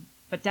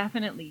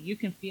definitely you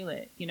can feel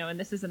it, and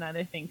this is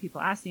another thing people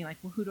ask me, like,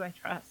 well, who do I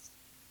trust?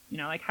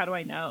 Like, how do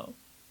I know?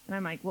 And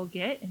I'm like, well,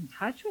 get in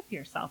touch with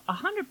yourself.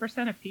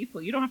 100% of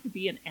people, you don't have to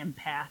be an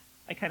empath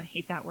I kind of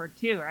hate that word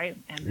too, right?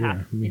 Empath,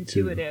 Yeah, me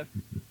intuitive.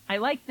 too. I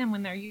like them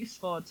when they're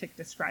useful to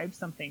describe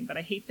something, but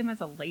I hate them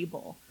as a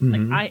label.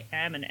 Mhm. Like, I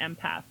am an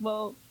empath.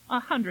 Well,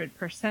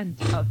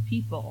 100% of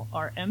people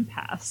are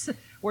empaths.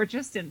 We're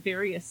just in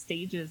various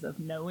stages of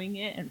knowing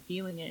it and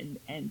feeling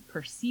it and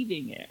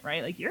perceiving it,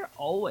 right? Like, you're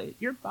always,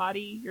 your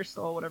body, your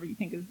soul, whatever you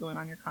think is going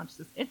on in your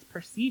consciousness, it's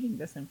perceiving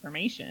this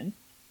information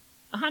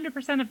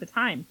 100% of the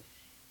time.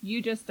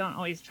 You just don't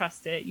always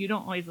trust it. You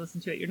don't always listen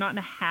to it. You're not in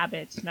a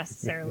habit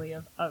necessarily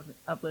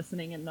of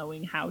listening and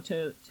knowing how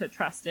to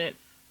trust it.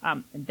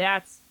 And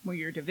that's where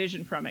your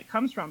division from it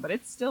comes from, but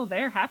it's still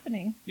there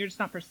happening. You're just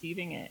not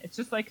perceiving it. It's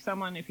just like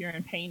someone, if you're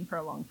in pain for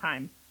a long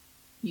time,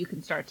 you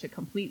can start to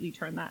completely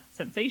turn that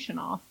sensation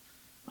off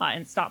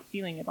and stop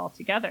feeling it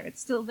altogether.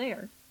 It's still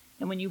there.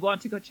 And when you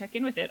want to go check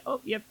in with it,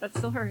 oh, yep, that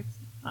still hurts.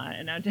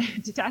 And now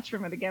detach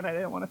from it again. I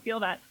don't want to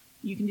feel that.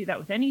 You can do that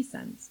with any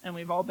sense. And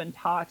we've all been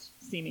taught,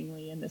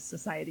 seemingly, in this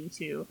society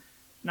to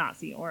not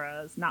see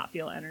auras, not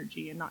feel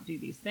energy, and not do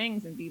these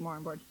things and be more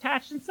and more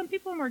detached. And some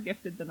people are more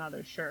gifted than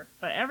others, sure.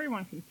 But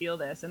everyone can feel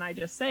this. And I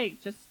just say,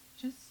 just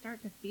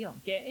start to feel.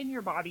 Get in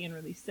your body and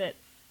really sit.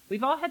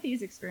 We've all had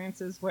these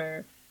experiences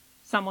where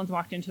someone's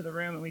walked into the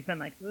room and we've been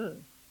like, ugh.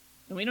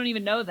 And we don't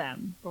even know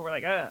them, but we're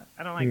like, ugh,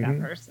 I don't like that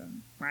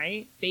person,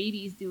 right?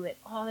 Babies do it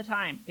all the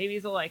time.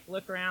 Babies will like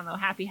look around, they'll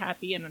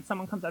happy, and then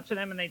someone comes up to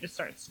them and they just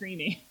start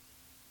screaming.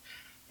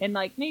 And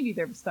like maybe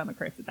their stomach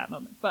hurts at that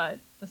moment, but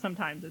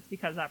sometimes it's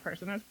because that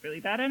person has really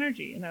bad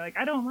energy and they're like,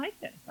 I don't like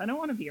this. I don't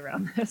want to be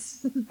around this.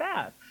 This is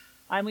bad.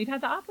 And we've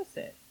had the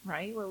opposite,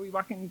 right? Where we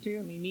walk into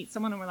and we meet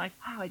someone and we're like,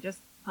 wow, I just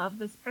love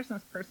this person.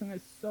 This person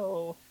is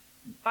so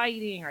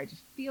inviting, or I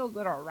just feel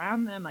good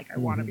around them. Like I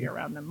want to be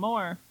around them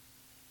more.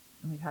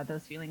 And we've had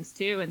those feelings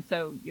too. And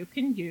so you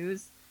can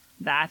use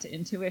that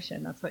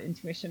intuition. That's what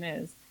intuition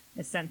is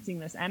sensing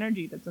this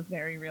energy that's a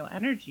very real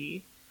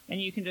energy.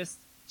 And you can just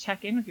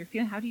check in with your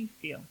feeling. How do you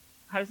feel?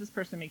 How does this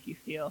person make you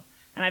feel?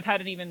 And I've had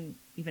an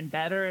even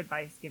better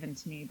advice given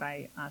to me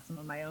by some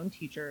of my own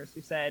teachers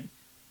who said,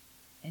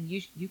 and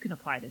you can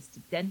apply this to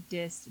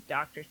dentists, to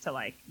doctors, to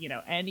like,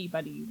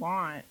 anybody you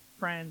want,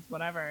 friends,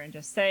 whatever, and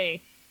just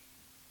say,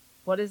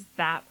 what is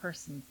that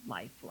person's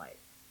life like?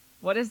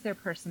 What is their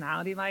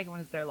personality like?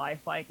 What is their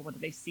life like? What do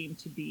they seem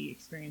to be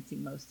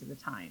experiencing most of the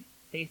time?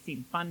 They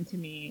seem fun to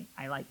me.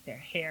 I like their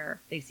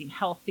hair. They seem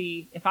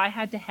healthy. If I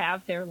had to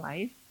have their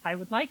life, I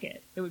would like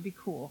it. It would be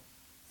cool.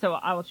 So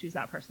I will choose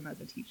that person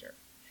as a teacher.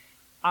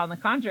 On the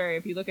contrary,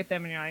 if you look at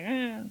them and you're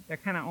like, they're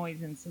kind of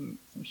always in some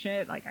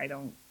shit. Like, I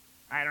don't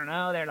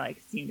know. They're like,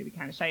 seem to be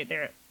kind of shy.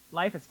 Their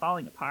life is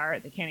falling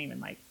apart. They can't even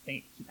like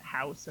keep a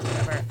house or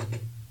whatever.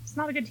 It's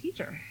not a good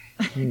teacher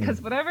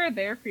because whatever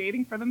they're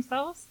creating for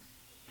themselves,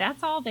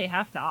 that's all they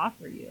have to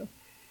offer you.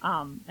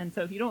 And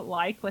so if you don't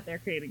like what they're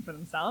creating for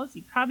themselves,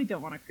 you probably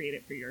don't want to create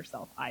it for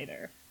yourself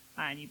either.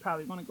 And you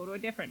probably want to go to a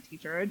different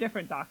teacher or a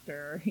different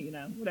doctor,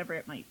 or, whatever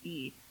it might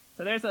be.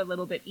 So there's a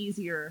little bit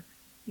easier,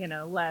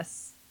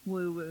 less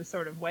woo-woo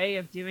sort of way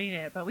of doing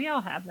it. But we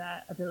all have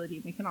that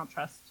ability. We can all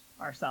trust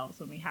ourselves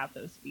when we have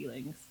those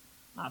feelings,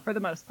 for the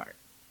most part.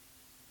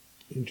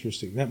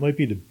 Interesting. That might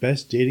be the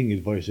best dating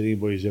advice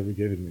anybody's ever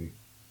given me.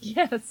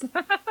 Yes.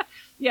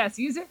 Yes,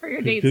 use it for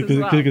your dates as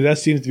well. Because that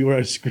seems to be where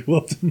I screw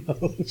up the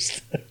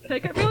most.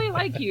 Like, I really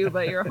like you,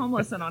 but you're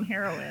homeless and on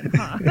heroin,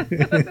 huh?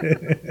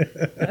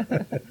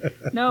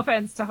 No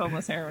offense to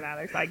homeless heroin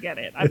addicts. I get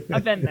it.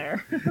 I've been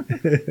there.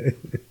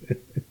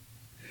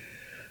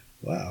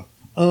 Wow.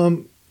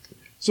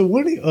 So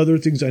one of the other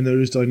things I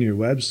noticed on your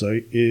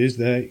website is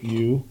that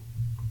you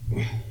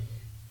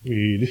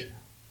read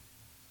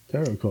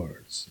tarot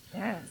cards.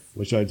 Yes.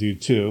 Which I do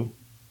too.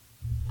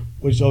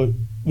 Which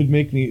would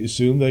make me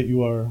assume that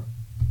you are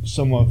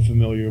somewhat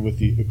familiar with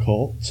the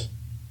occult.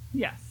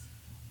 Yes.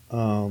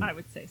 I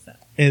would say so.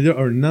 And there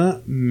are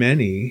not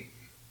many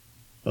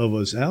of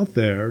us out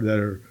there that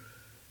are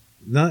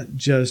not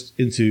just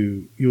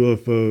into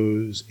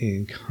UFOs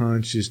and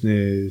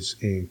consciousness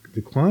and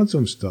the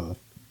quantum stuff,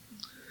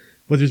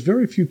 but there's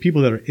very few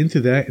people that are into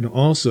that and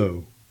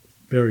also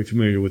very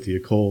familiar with the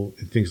occult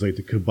and things like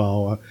the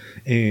Kabbalah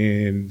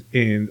and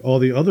all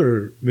the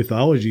other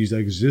mythologies that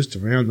exist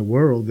around the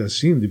world that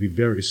seem to be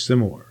very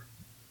similar.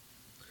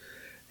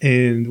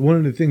 And one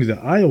of the things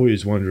that I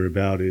always wonder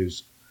about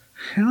is,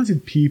 how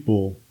did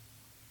people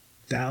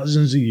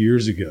thousands of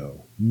years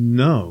ago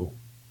know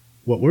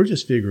what we're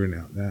just figuring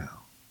out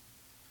now?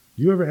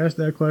 You ever ask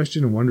that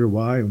question and wonder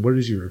why? And what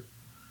is your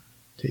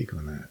take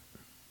on that?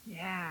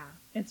 Yeah,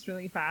 it's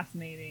really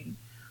fascinating.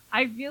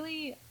 I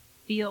really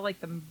feel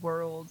like the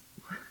world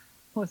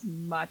was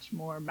much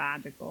more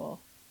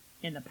magical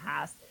in the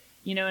past.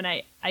 And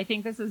I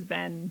think this has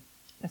been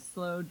a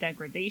slow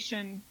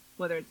degradation,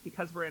 whether it's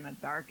because we're in a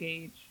dark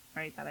age,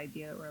 right? That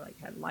idea that we're like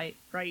had light,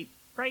 bright,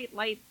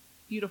 light,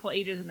 beautiful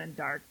ages, and then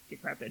dark,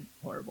 decrepit,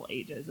 horrible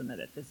ages, and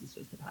that this is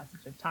just a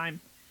passage of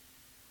time.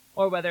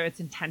 Or whether it's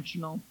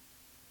intentional,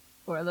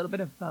 or a little bit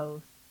of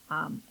both,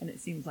 and it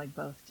seems like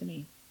both to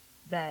me,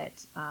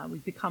 that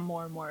we've become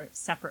more and more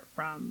separate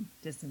from,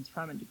 distanced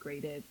from, and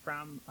degraded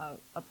from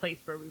a place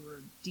where we were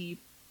deep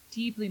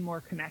deeply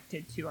more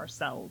connected to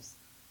ourselves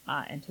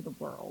and to the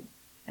world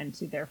and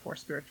to therefore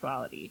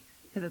spirituality.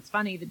 Because it's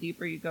funny, the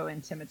deeper you go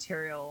into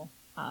material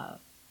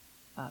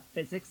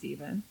physics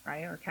even,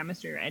 right, or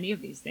chemistry or any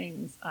of these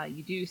things,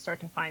 you do start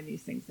to find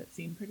these things that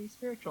seem pretty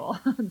spiritual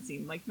and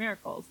seem like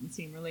miracles and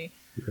seem really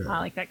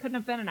like that couldn't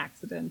have been an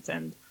accident.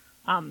 And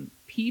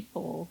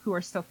people who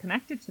are still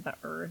connected to the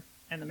earth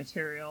and the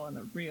material and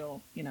the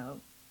real,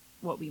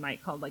 what we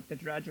might call like the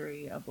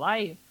drudgery of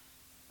life,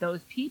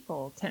 those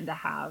people tend to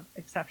have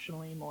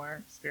exceptionally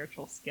more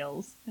spiritual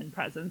skills and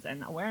presence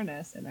and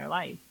awareness in their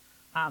life.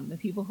 The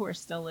people who are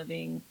still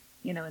living,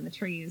 in the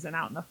trees and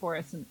out in the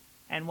forest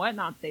and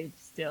whatnot, they've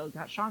still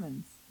got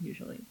shamans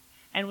usually.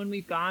 And when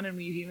we've gone and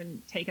we've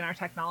even taken our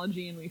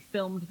technology and we've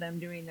filmed them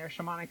doing their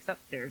shamanic stuff,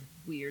 there's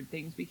weird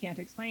things we can't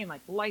explain.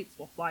 Like lights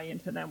will fly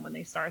into them when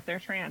they start their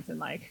trance, and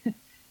like and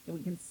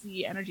we can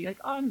see energy like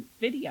on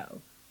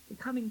video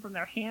coming from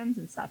their hands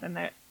and stuff.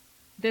 And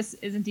this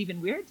isn't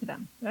even weird to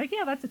them. They're like,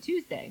 yeah, that's a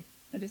Tuesday.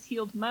 I just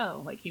healed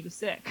Mo, like he was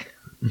sick.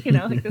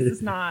 Like this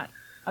is not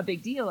a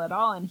big deal at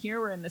all. And here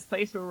we're in this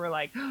place where we're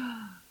like,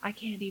 oh, I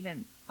can't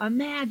even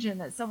imagine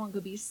that someone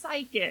could be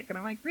psychic. And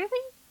I'm like,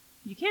 really?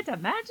 You can't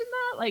imagine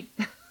that? Like,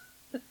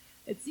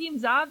 it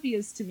seems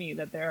obvious to me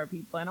that there are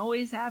people and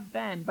always have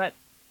been, but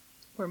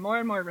we're more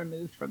and more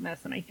removed from this.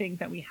 And I think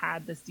that we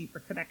had this deeper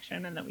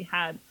connection and that we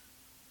had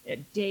a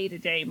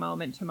day-to-day,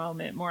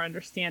 moment-to-moment, more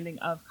understanding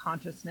of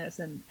consciousness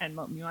and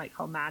what you might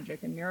call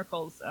magic and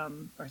miracles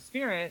or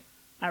spirit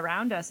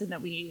around us, and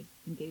that we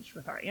engaged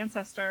with our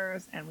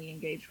ancestors and we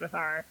engaged with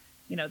our,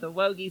 the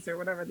Wogies or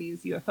whatever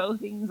these UFO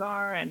things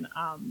are, and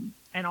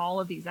all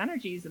of these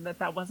energies, and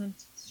that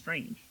wasn't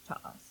strange to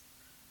us.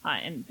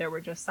 And there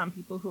were just some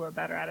people who were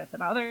better at it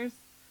than others,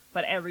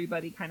 but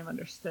everybody kind of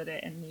understood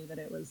it and knew that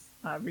it was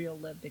a real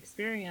lived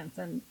experience.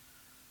 And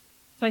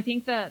so I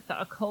think that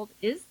the occult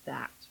is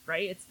that,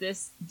 right? It's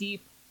this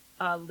deep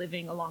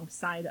living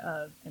alongside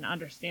of an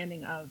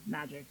understanding of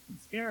magic and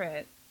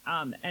spirit,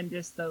 and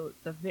just the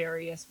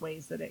various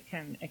ways that it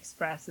can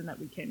express and that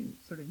we can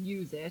sort of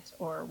use it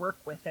or work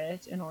with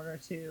it in order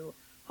to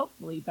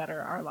hopefully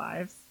better our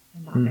lives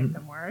and not make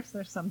them worse.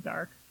 There's some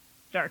dark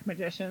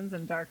magicians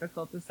and dark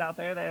occultists out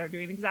there that are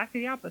doing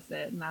exactly the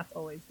opposite, and that's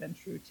always been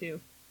true too.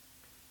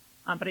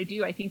 But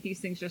I think these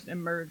things just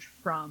emerge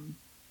from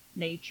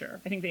nature.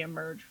 I think they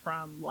emerge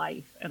from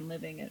life and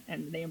living,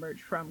 and they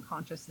emerge from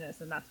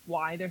consciousness, and that's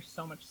why there's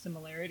so much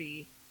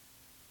similarity.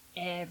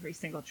 Every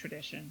single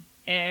tradition,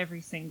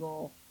 every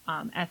single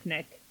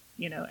ethnic,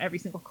 every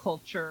single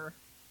culture,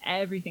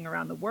 everything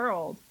around the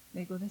world,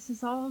 they go, this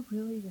is all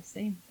really the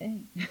same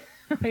thing,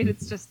 right?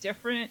 It's just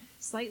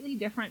slightly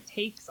different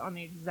takes on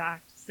the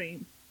exact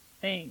same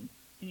thing.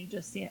 And you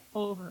just see it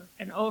over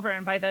and over.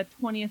 And by the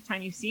 20th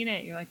time you've seen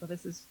it, you're like, well,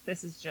 this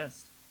is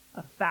just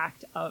a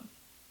fact of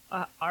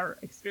our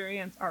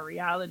experience, our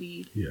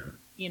reality.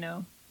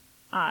 Yeah.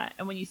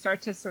 And when you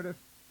start to sort of,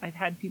 I've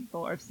had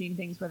people, or I've seen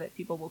things where that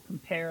people will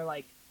compare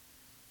like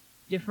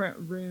different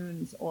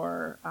runes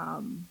or,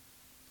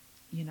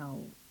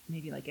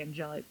 maybe like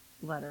angelic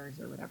letters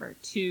or whatever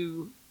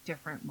to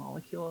different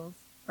molecules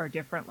or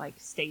different like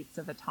states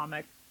of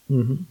atomic,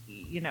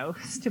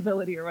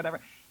 stability or whatever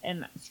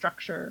and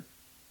structure.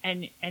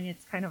 And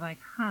it's kind of like,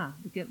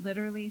 it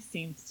literally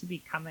seems to be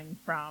coming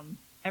from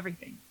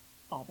everything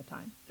all the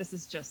time. This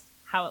is just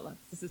how it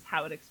looks. This is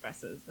how it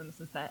expresses. And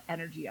this is the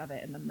energy of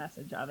it and the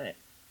message of it.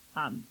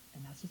 And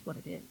that's just what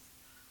it is.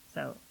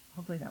 So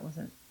hopefully that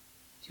wasn't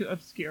too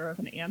obscure of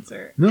an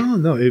answer.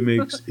 No, it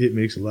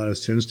makes a lot of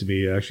sense to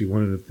me. Actually,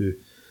 one of the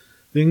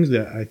things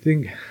that I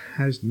think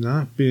has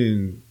not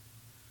been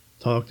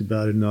talked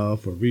about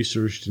enough or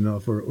researched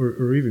enough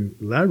or even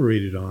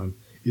elaborated on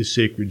is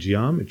sacred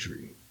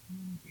geometry.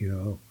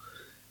 I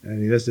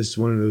mean, that's just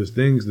one of those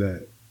things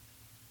that,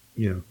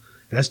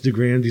 that's the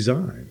grand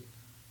design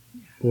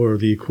or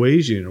the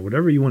equation or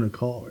whatever you want to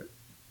call it.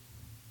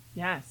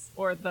 Yes,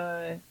 or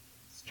the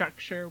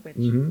structure which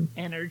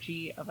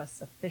energy of a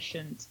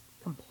sufficient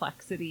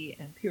complexity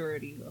and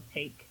purity will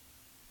take,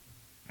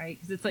 right?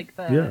 Because it's like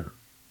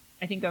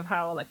I think of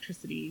how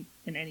electricity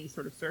in any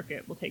sort of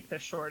circuit will take the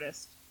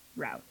shortest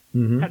route.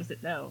 How does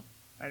it know?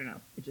 I don't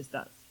know. It just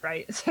does,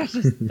 right? So it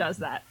just does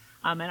that.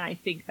 And I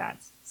think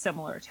that's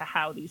similar to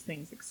how these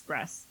things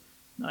express,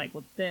 like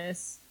with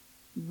this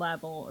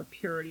level or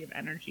purity of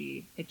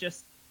energy, it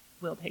just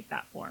will take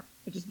that form.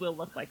 It just will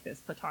look like this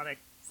platonic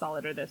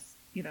solid or this,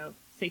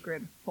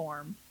 sacred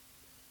form.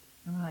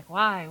 And we're like,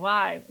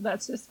 why?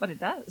 That's just what it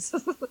does,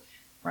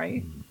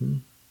 right?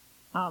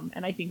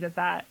 And I think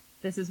that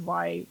this is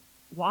why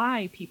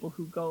people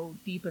who go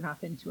deep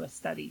enough into a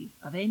study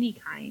of any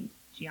kind,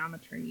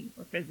 geometry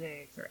or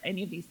physics or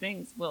any of these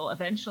things, will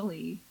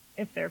eventually,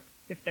 if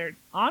they're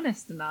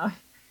honest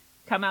enough,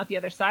 come out the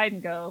other side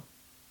and go,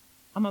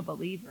 I'm a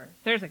believer.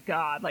 There's a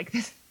God. Like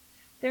this,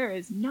 there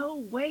is no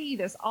way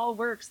this all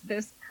works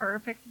this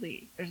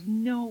perfectly. There's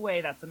no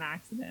way that's an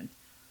accident.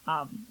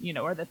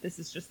 Or that this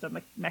is just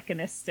a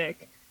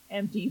mechanistic,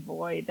 empty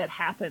void that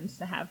happens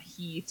to have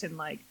heat and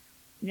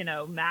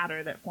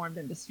matter that formed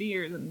into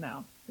spheres. And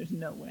no, There's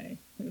no way.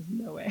 There's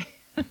no way.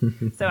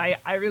 So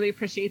I really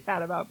appreciate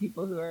that about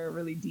people who are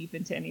really deep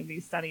into any of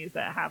these studies,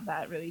 that have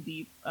that really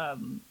deep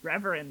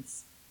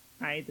reverence,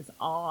 right? This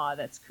awe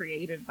that's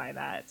created by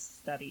that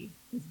study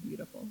is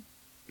beautiful.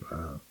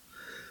 Wow.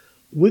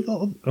 With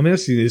all, I'm going to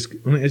ask you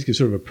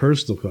sort of a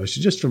personal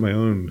question, just for my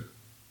own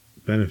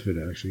benefit,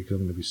 actually, because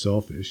I'm going to be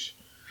selfish.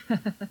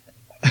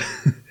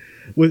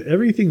 With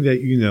everything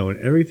that you know and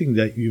everything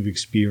that you've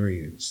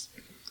experienced,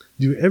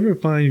 do you ever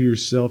find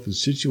yourself in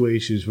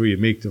situations where you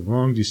make the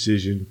wrong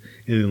decision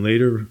and then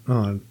later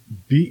on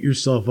beat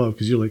yourself up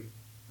because you're like,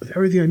 with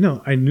everything I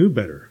know, I knew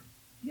better?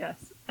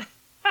 Yes.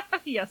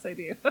 Yes, I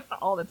do.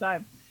 All the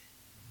time.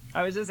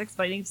 I was just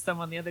explaining to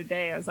someone the other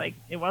day, I was like,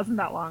 it wasn't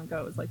that long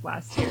ago, it was like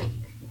last year.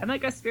 I'm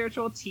like a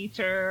spiritual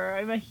teacher,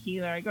 I'm a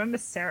healer, I go into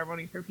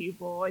ceremony for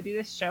people, I do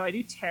this show, I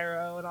do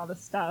tarot and all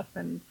this stuff,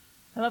 and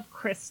I love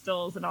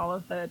crystals and all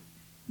of the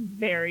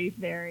very,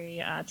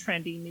 very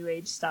trendy new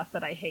age stuff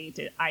that I hate.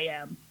 I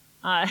am.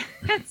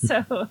 And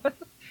so,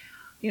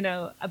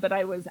 but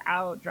I was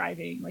out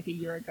driving like a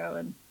year ago,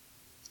 and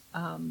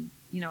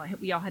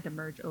we all had to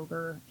merge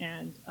over,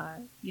 and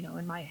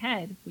in my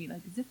head we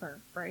like zipper,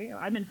 right?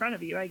 I'm in front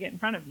of you, I get in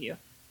front of you.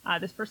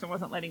 This person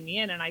wasn't letting me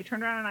in, and I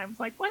turned around and I was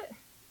like, what?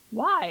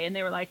 Why? And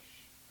they were like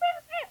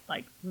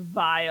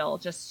vile,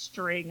 just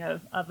string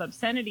of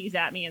obscenities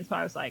at me. And so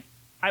I was like,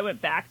 I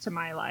went back to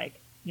my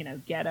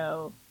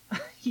ghetto,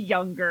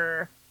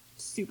 younger,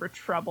 super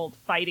troubled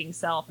fighting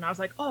self, and I was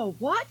like, oh,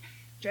 what?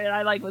 And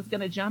I was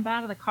gonna jump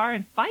out of the car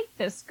and fight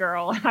this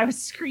girl, and I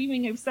was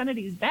screaming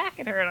obscenities back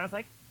at her, and I was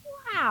like,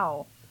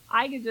 wow,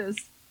 I could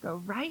just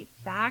go right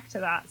back to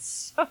that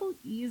so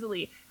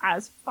easily,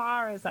 as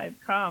far as I've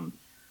come.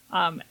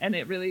 And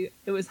it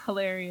was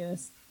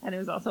hilarious, and it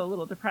was also a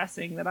little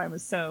depressing that I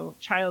was so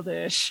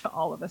childish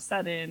all of a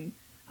sudden.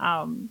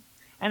 And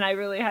I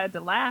really had to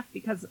laugh,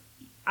 because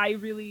I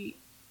really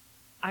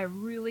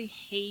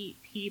hate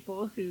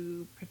people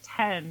who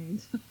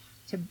pretend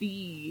to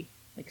be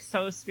like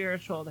so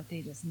spiritual that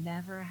they just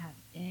never have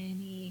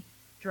any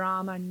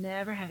drama,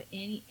 never have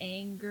any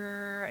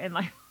anger, and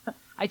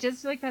I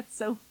just feel like that's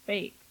so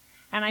fake.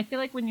 And I feel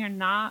like when you're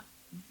not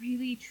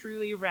really,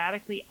 truly,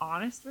 radically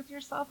honest with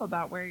yourself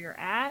about where you're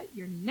at,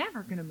 you're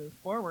never going to move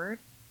forward.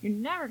 You're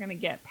never going to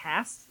get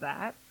past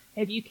that.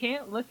 If you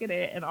can't look at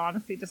it and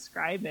honestly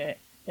describe it,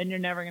 then you're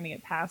never going to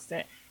get past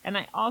it. And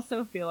I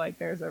also feel like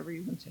there's a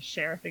reason to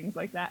share things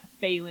like that,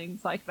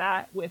 failings like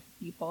that, with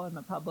people in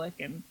the public.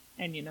 And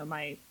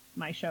my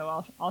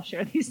show, I'll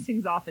share these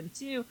things often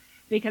too,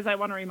 because I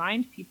want to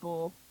remind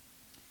people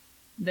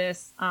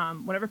this,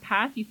 whatever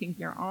path you think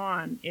you're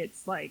on,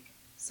 it's like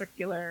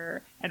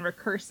circular and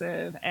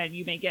recursive, and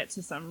you may get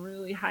to some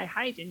really high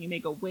height, and you may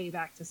go way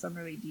back to some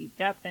really deep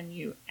depth, and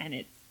you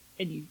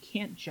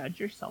can't judge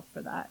yourself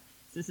for that.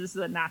 So this is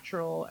a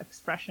natural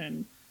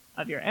expression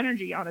of your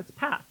energy on its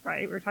path,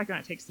 right? We're talking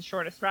about it takes the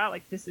shortest route,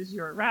 like this is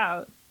your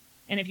route.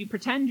 And if you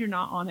pretend you're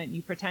not on it, and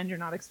you pretend you're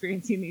not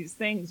experiencing these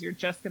things, you're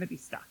just going to be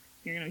stuck.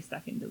 You're going to be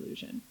stuck in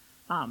delusion.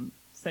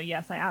 So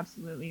yes, I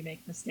absolutely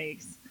make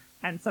mistakes,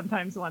 and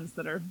sometimes ones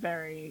that are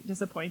very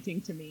disappointing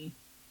to me.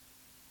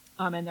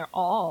 And they're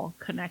all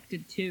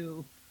connected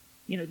to,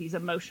 these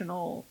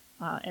emotional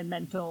and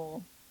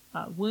mental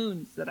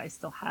wounds that I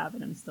still have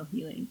and I'm still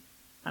healing.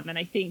 And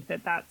I think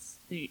that that's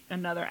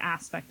another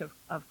aspect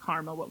of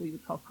karma, what we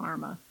would call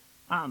karma.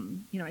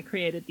 I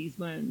created these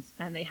wounds,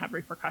 and they have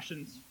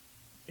repercussions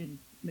in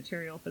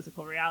material,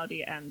 physical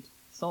reality and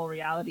soul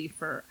reality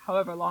for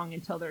however long,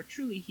 until they're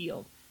truly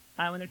healed.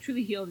 When they're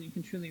truly healed, and you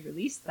can truly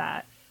release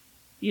that,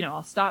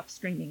 I'll stop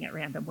screaming at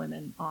random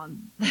women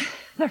on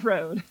the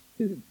road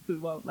who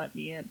won't let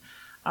me in.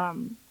 I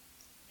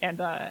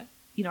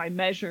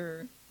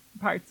measure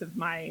parts of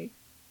my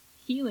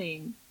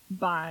healing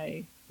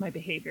by my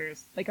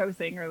behaviors. Like I was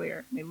saying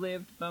earlier, my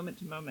lived moment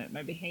to moment,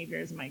 my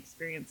behaviors, my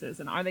experiences,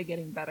 and are they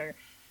getting better?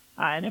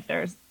 And if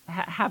there's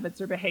habits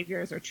or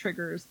behaviors or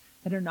triggers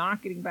that are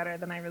not getting better,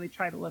 then I really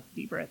try to look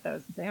deeper at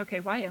those and say, okay,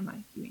 why am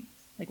I doing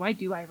this? Like, why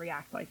do I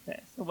react like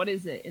this? So what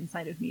is it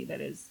inside of me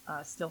that is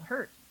still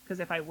hurt? Because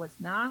if I was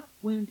not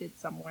wounded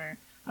somewhere,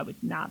 I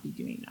would not be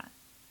doing that.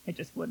 It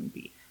just wouldn't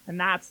be. And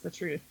that's the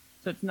truth.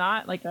 So it's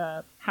not like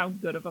how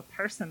good of a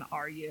person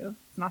are you?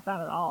 It's not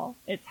that at all.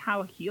 It's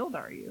how healed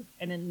are you?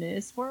 And in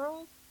this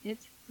world,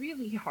 it's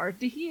really hard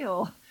to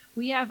heal.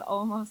 We have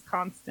almost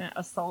constant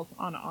assault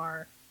on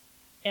our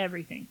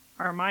everything,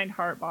 our mind,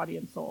 heart, body,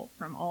 and soul,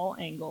 from all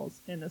angles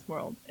in this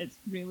world. It's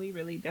really,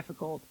 really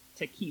difficult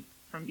to keep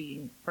from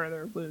being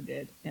further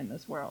wounded in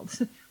this world.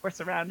 We're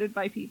surrounded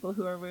by people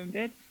who are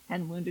wounded,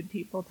 and wounded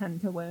people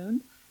tend to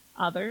wound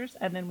others.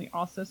 And then we're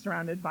also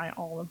surrounded by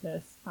all of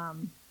this,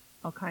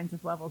 all kinds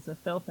of levels of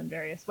filth in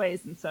various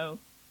ways. And so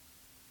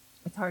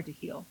it's hard to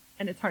heal,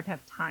 and it's hard to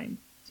have time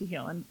to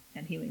heal. And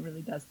healing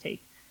really does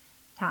take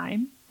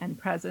time and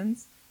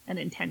presence and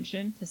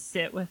intention to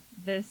sit with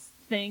this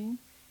thing.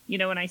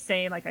 When I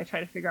say, like, I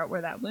try to figure out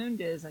where that wound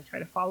is, I try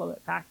to follow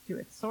it back to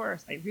its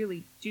source. I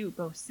really do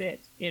go sit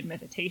in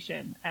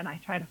meditation, and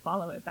I try to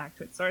follow it back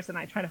to its source, and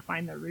I try to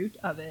find the root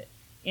of it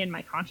in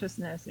my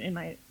consciousness, in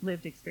my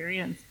lived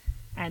experience,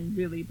 and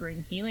really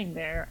bring healing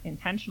there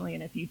intentionally.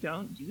 And if you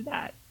don't do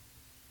that,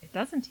 it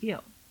doesn't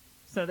heal.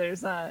 So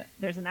there's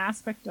an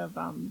aspect of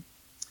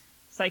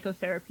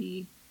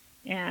psychotherapy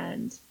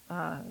and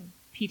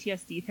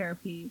PTSD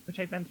therapy, which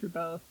I've been through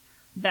both,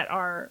 that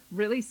are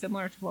really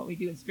similar to what we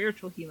do in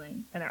spiritual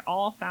healing, and they're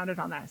all founded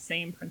on that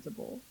same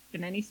principle.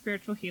 And any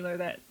spiritual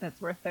healer that's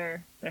worth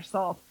their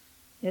salt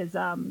is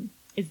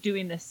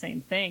doing this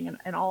same thing.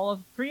 And all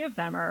of three of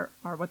them are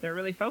what they're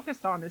really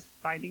focused on, is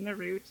finding the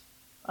root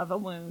of a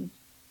wound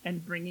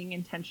and bringing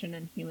intention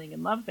and healing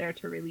and love there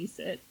to release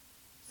it,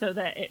 so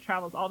that it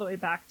travels all the way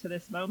back to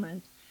this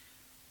moment,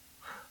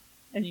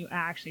 and you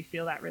actually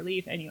feel that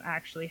relief, and you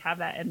actually have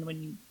that. And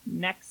when you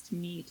next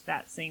meet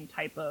that same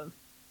type of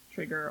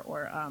trigger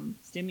or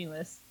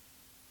stimulus,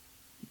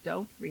 you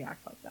don't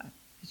react like that,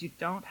 because you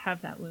don't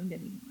have that wound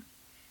anymore.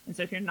 And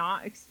so if you're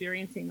not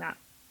experiencing that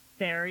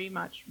very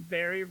much,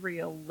 very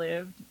real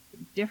lived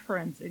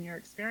difference in your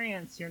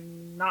experience, you're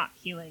not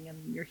healing,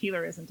 and your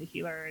healer isn't a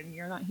healer, and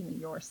you're not healing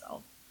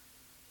yourself.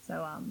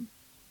 So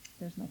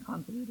there's my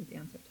convoluted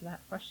answer to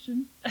that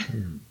question.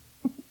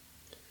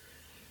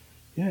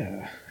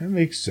 Yeah, that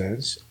makes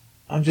sense.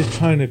 I'm just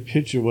trying to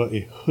picture what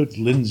a Hood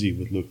Lindsay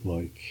would look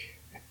like.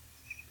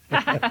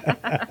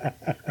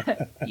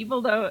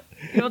 People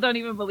don't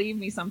even believe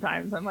me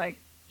sometimes. I'm like,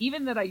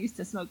 even that I used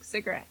to smoke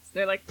cigarettes,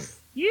 they're like,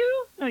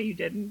 you? No, you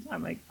didn't.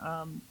 I'm like,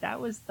 that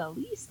was the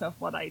least of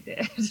what I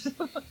did.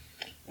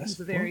 That's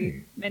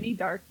very many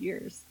dark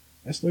years.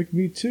 That's like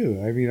me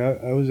too. I mean,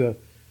 I was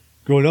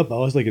growing up, I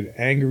was like an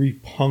angry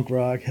punk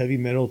rock, heavy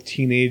metal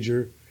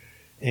teenager,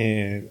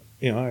 and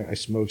I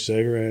smoked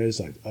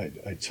cigarettes,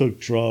 I took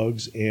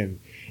drugs, and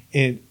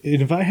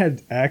if I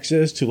had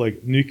access to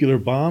like nuclear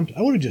bombs,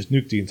 I would have just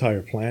nuked the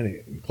entire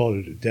planet and called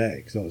it a day,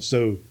 because I was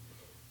so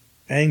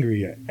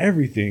angry at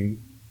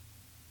everything,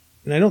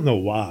 and I don't know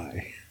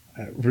why.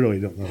 I really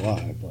don't know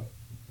why,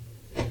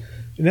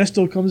 and that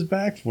still comes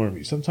back for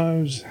me.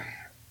 Sometimes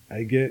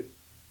I get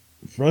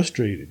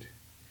frustrated,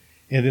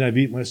 and then I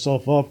beat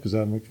myself up because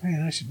I'm like,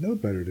 man, I should know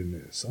better than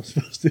this. I'm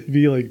supposed to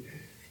be like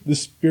the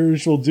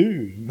spiritual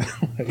dude.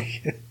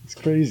 Like, it's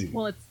crazy.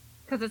 Well, it's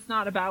because it's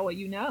not about what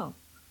you know.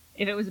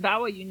 If it was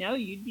about what you know,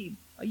 you'd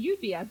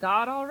be a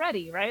god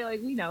already, right?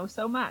 Like, we know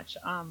so much,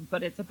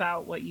 but it's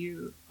about what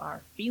you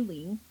are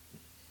feeling.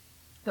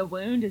 The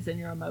wound is in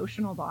your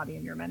emotional body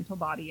and your mental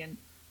body. And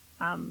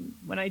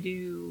when I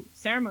do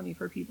ceremony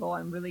for people,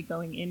 I'm really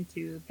going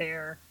into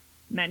their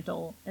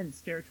mental and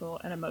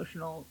spiritual and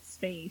emotional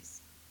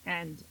space.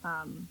 And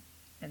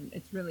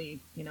it's really,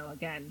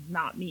 again,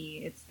 not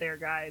me. It's their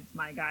guides,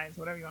 my guides,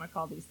 whatever you want to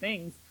call these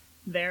things.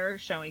 They're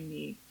showing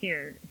me,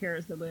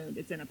 here's the wound.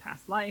 It's in a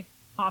past life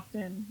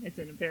often. It's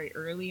in very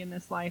early in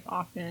this life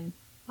often.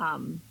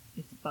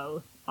 It's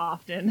both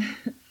often.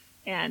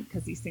 And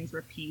because these things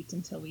repeat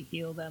until we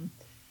heal them.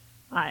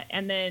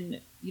 And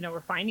then,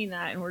 we're finding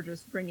that, and we're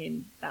just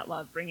bringing that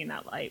love, bringing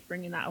that light,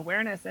 bringing that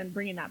awareness, and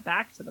bringing that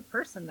back to the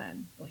person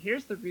then. Well,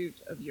 here's the root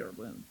of your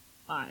wound.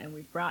 And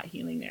we've brought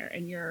healing there.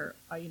 And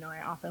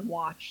I often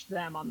watch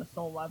them on the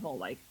soul level,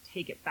 like,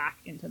 take it back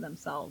into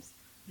themselves.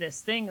 This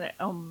thing that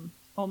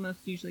almost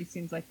usually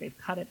seems like they've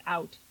cut it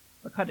out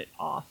or cut it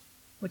off,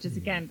 which is,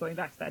 again, going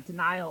back to that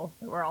denial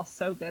that we're all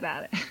so good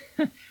at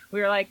it. We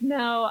were like,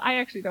 no, I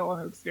actually don't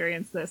want to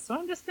experience this, so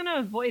I'm just going to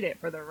avoid it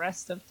for the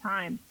rest of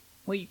time.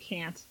 Well, you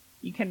can't.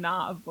 You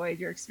cannot avoid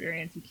your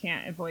experience. You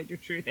can't avoid your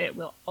truth. It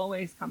will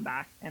always come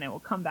back, and it will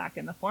come back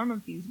in the form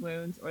of these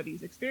wounds or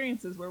these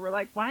experiences where we're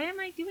like, why am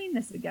I doing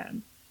this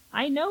again?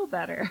 I know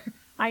better.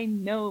 I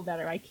know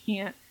better. I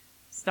can't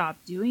stop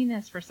doing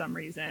this for some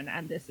reason,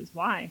 and this is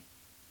why.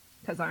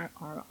 Because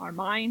our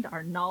mind,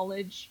 our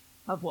knowledge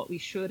of what we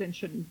should and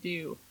shouldn't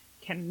do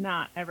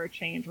cannot ever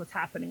change what's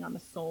happening on the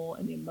soul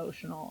and the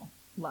emotional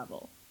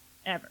level.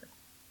 Ever.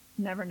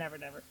 Never, never,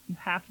 never. You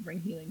have to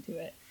bring healing to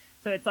it.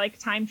 So it's like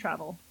time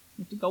travel.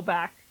 You have to go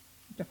back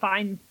to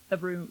find the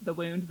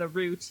wound, the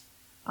root,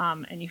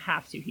 and you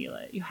have to heal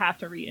it. You have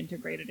to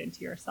reintegrate it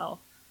into yourself.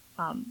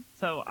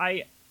 So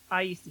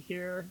I used to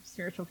hear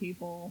spiritual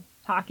people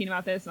talking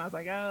about this, and I was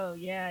like, oh,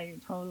 yeah, you're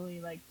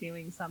totally, like,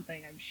 doing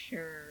something, I'm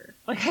sure.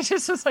 Like, I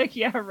just was like,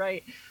 yeah,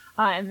 right.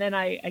 And then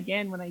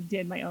when I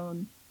did my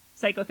own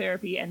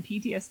psychotherapy and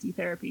PTSD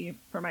therapy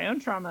for my own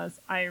traumas,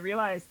 I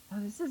realized, oh,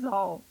 this is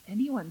all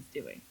anyone's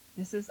doing.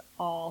 This is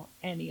all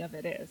any of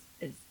it is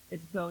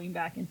going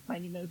back and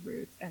finding those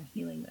roots and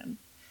healing them.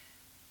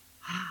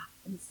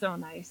 It's so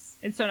nice.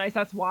 It's so nice.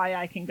 That's why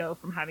I can go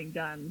from having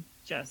done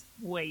just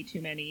way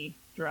too many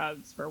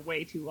drugs for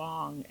way too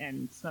long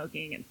and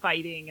smoking and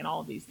fighting and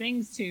all of these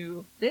things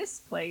to this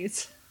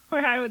place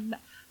where I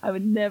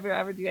would never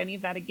ever do any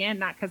of that again.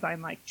 Not because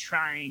I'm like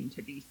trying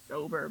to be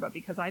sober, but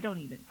because I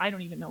don't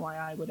even know why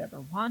I would ever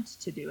want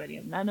to do any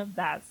of none of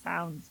that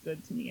sounds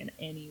good to me in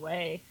any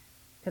way.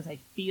 Because I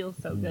feel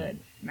so good,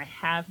 and I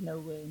have no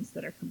wounds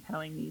that are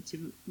compelling me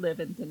to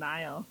live in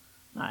denial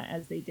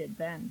as they did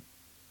then.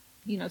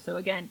 So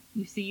again,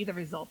 you see the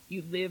results,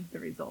 you live the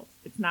results.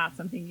 It's not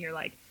something you're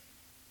like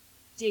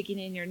digging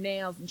in your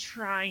nails and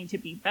trying to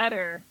be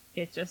better.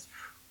 It's just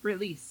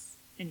release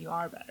and you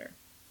are better.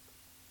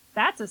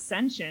 That's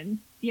ascension.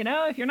 You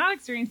know, if you're not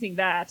experiencing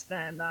that,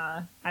 then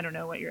I don't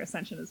know what your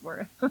ascension is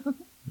worth.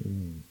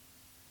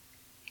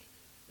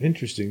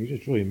 Interesting. You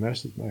just really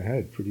messed with my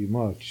head pretty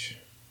much.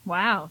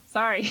 Wow.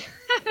 Sorry.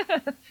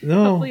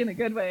 No. Hopefully in a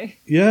good way.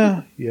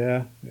 Yeah.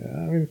 I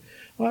mean,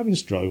 well, I've been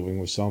struggling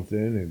with something,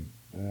 and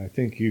I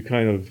think you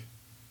kind of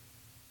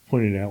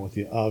pointed out what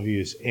the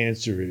obvious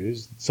answer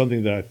is.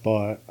 Something that I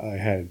thought I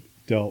had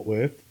dealt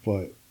with,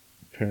 but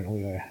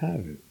apparently I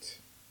haven't.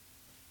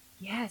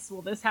 Yes,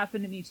 well, this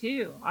happened to me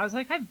too. I was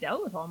like, I've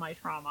dealt with all my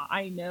trauma.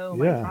 I know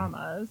my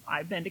traumas.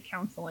 I've been to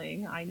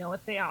counseling. I know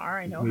what they are.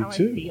 I know Me how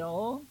too. I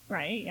feel.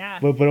 Right? Yeah.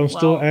 But I'm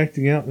still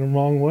acting out in the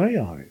wrong way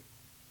on it.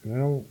 I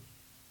don't.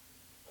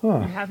 Huh.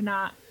 You have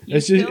not.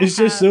 It's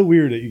just so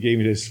weird that you gave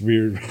me this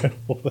weird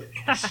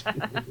revelation.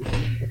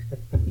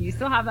 You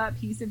still have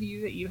that piece of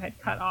you that you had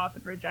cut off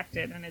and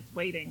rejected, and it's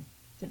waiting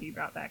to be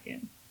brought back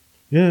in.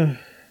 Yeah.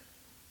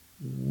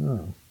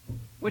 Oh.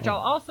 Which I'll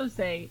also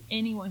say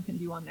anyone can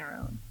do on their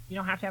own. You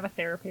don't have to have a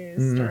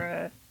therapist or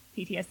a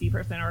PTSD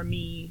person or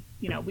me.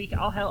 You know,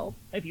 I'll help.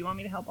 If you want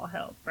me to help, I'll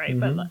help. Right.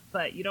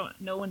 But you don't,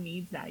 no one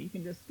needs that. You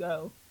can just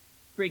go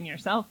bring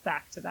yourself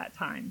back to that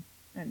time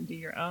and do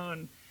your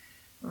own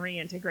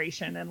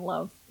reintegration and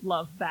love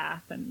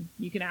bath. And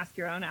you can ask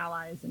your own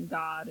allies and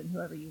God and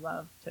whoever you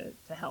love to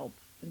help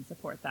and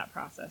support that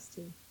process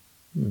too.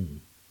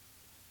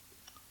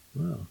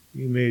 Well,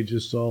 you may have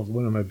just solved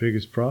one of my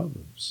biggest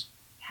problems.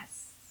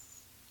 That's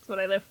what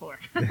I live for.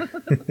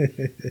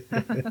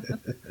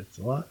 That's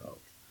wild.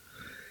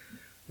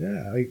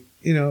 Yeah, I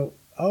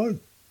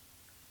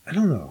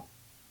don't know.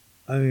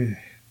 I mean,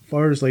 as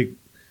far as like,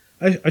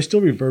 I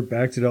still revert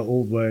back to that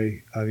old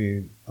way. I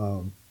mean,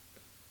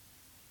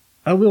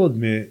 I will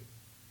admit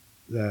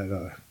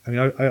that,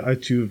 I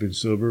too have been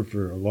sober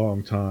for a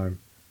long time.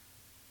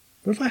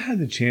 But if I had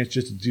the chance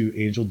just to do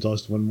angel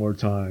dust one more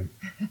time.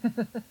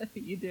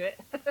 You do it.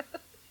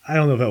 I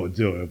don't know if I would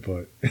do it,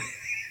 but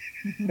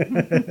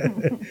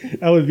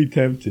I would be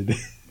tempted.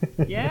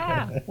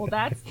 Yeah, well,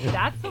 that's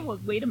the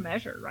way to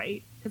measure,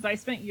 right? Because I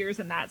spent years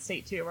in that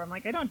state too, where I'm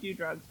like, I don't do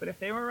drugs, but if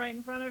they were right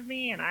in front of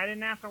me and I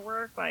didn't have to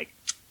work, like,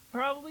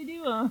 probably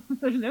do them.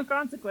 There's no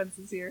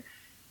consequences here.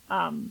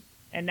 And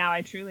now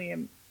I truly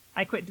am.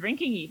 I quit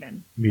drinking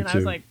even, Me and too. I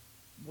was like,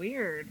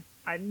 weird.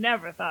 I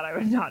never thought I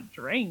would not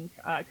drink,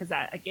 because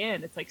that,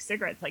 again, it's like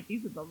cigarettes. Like,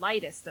 these are the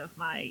lightest of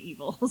my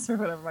evils or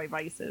whatever my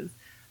vices.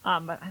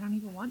 But I don't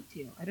even want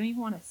to. I don't even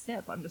want to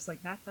sip. I'm just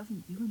like, that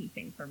doesn't do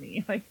anything for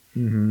me. Like,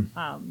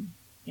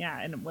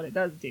 yeah. And what it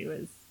does do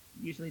is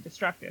usually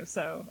destructive.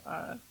 So,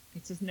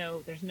 it's just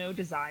there's no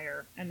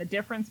desire. And the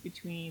difference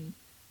between,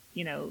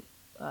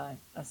 a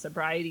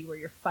sobriety where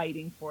you're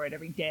fighting for it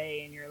every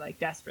day and you're like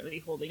desperately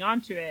holding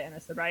on to it, and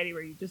a sobriety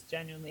where you just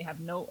genuinely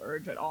have no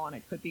urge at all and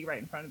it could be right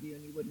in front of you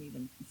and you wouldn't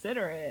even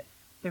consider it.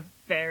 They're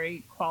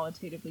very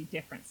qualitatively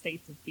different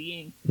states of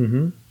being.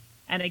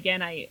 And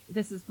again,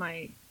 this is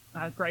my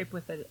gripe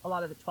with a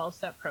lot of the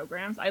 12-step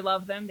programs. I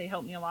love them. They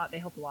help me a lot. They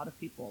help a lot of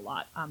people a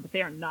lot. But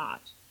they are not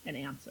an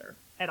answer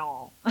at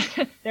all.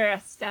 They're a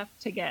step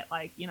to get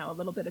a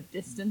little bit of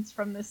distance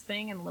from this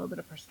thing and a little bit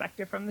of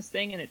perspective from this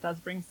thing. And it does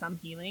bring some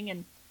healing.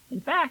 And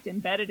in fact,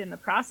 embedded in the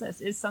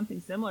process is something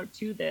similar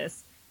to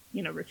this,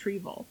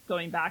 retrieval,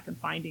 going back and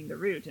finding the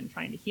root and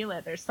trying to heal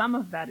it. There's some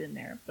of that in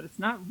there, but it's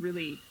not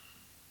really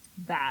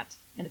that.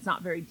 And it's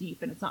not very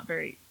deep, and it's not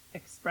very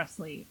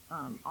expressly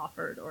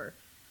offered or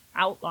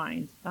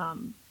outlined.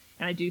 And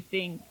I do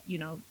think,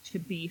 to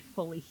be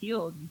fully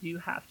healed, you do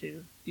have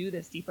to do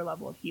this deeper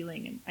level of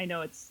healing. And I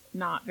know it's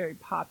not very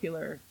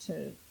popular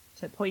to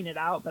point it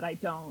out, but I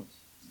don't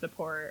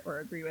support or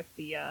agree with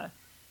the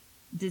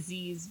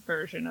disease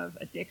version of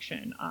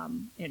addiction.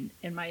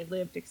 In my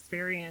lived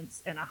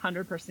experience, and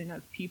 100%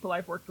 of people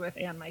I've worked with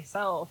and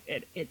myself,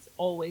 it's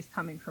always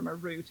coming from a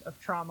root of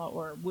trauma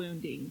or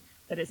wounding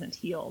that isn't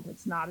healed.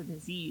 It's not a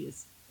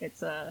disease.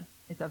 It's a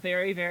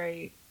very,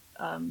 very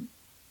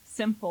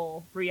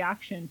simple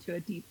reaction to a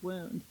deep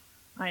wound.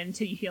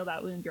 Until you heal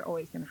that wound, you're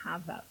always going to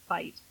have that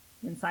fight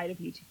inside of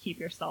you to keep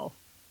yourself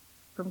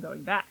from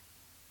going back.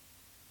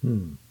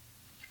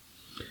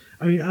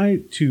 I mean, I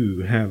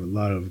too have a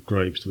lot of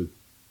gripes with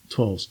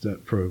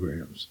 12-step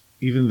programs,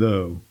 even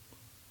though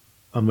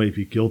I might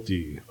be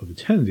guilty of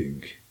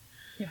attending.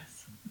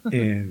 Yes.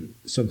 And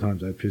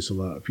sometimes I piss a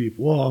lot of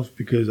people off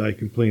because I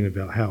complain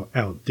about how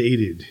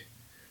outdated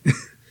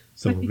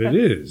some of it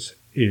is.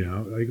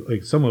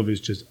 Like some of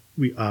it's just,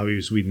 we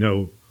obviously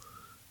know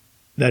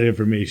that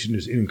information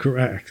is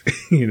incorrect,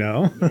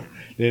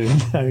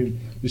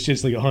 It's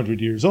just like 100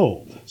 years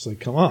old. It's like,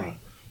 come on.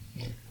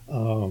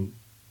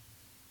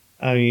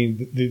 I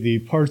mean, the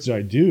parts that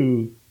I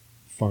do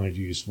find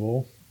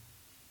useful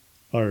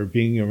are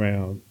being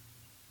around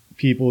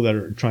people that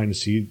are trying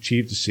to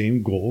achieve the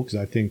same goal. Because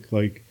I think,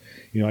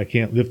 I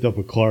can't lift up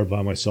a car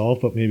by myself,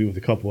 but maybe with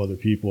a couple other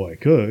people I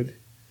could.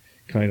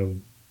 Kind of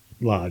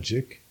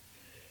logic.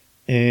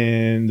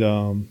 And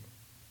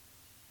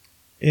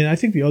I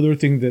think the other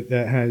thing that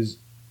has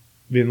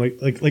been like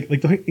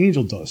the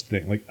angel dust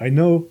thing. Like I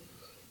know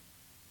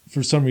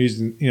for some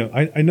reason,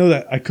 I know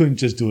that I couldn't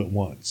just do it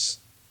once.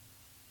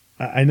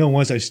 I know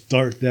once I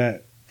start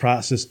that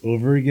process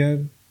over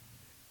again,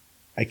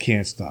 I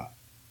can't stop.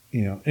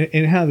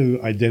 And how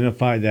to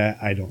identify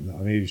that, I don't know.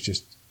 Maybe it's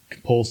just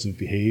compulsive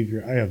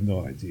behavior. I have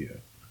no idea.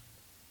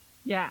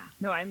 Yeah,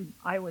 no,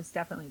 I was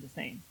definitely the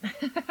same.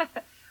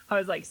 I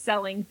was like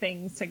selling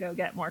things to go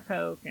get more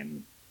Coke,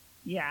 and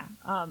yeah,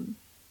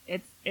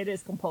 it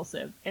is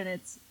compulsive, and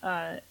it's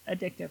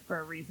addictive for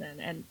a reason.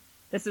 And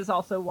this is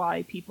also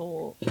why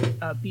people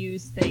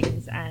abuse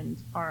things and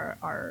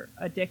are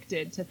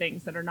addicted to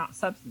things that are not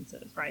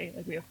substances, right?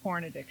 Like we have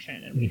porn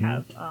addiction, and we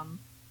have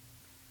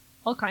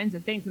all kinds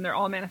of things, and they're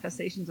all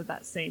manifestations of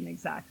that same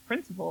exact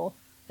principle,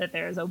 that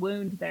there's a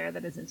wound there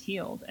that isn't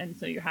healed, and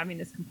so you're having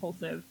this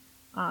compulsive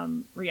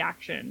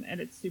reaction, and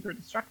it's super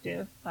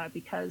destructive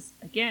because,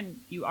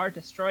 again, you are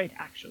destroyed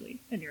actually,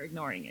 and you're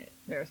ignoring it.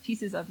 There's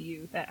pieces of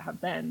you that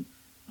have been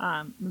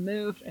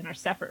removed and are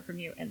separate from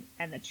you,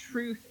 and the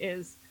truth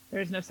is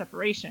there's no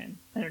separation,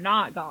 and they're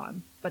not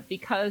gone, but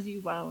because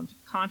you won't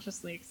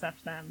consciously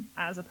accept them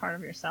as a part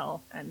of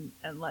yourself and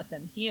let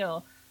them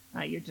heal,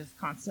 you're just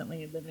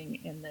constantly living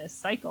in this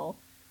cycle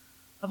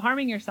of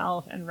harming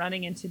yourself and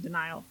running into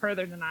denial,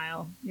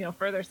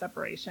 further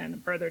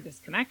separation, further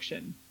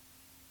disconnection.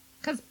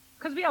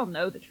 Because we all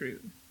know the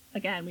truth.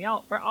 Again,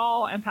 we're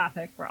all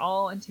empathic, we're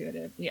all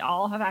intuitive, we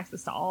all have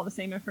access to all the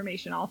same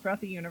information all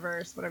throughout the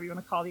universe, whatever you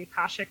want to call the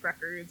Akashic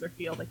records or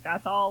field, like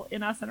that's all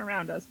in us and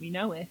around us. We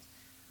know it.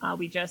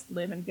 We just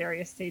live in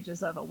various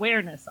stages of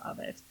awareness of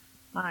it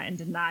and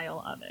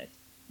denial of it.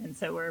 And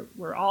so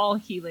we're all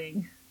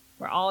healing.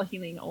 We're all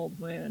healing old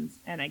wounds.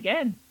 And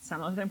again,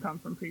 some of them come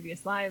from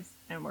previous lives,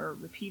 and we're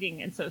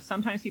repeating. And so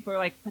sometimes people are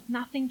like, but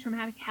nothing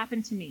traumatic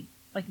happened to me.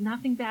 Like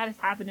nothing bad has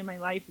happened in my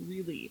life,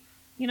 really.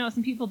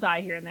 Some people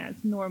die here and there.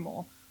 It's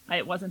normal.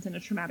 It wasn't in a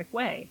traumatic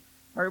way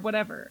or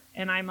whatever.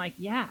 And I'm like,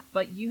 yeah,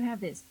 but you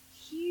have this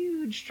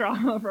huge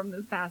trauma from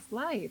this past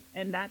life,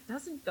 and that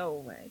doesn't go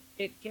away.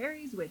 It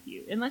carries with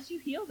you unless you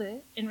healed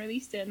it and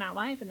released it in that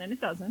life, and then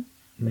it doesn't.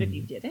 But if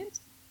you didn't,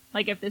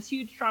 like if this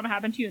huge trauma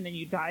happened to you and then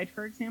you died,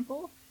 for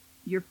example,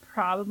 you're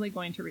probably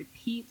going to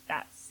repeat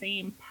that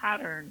same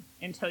pattern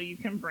until you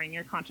can bring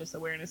your conscious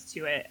awareness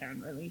to it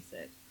and release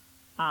it.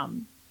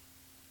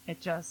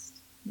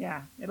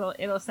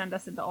 It'll send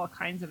us into all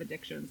kinds of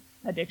addictions.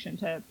 Addiction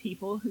to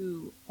people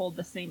who hold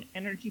the same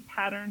energy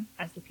pattern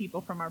as the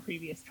people from our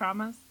previous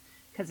traumas.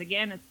 Because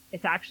again,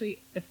 it's actually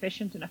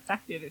efficient and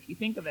effective if you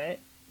think of it.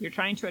 You're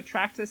trying to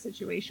attract a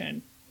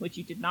situation which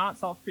you did not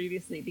solve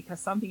previously because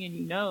something in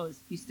you knows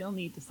you still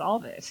need to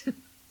solve it. So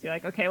you're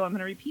like, okay, well, I'm going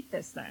to repeat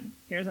this then.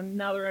 Here's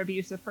another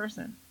abusive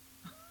person.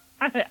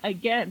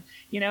 Again,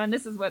 and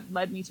this is what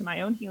led me to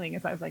my own healing,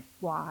 is I was like,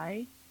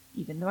 why?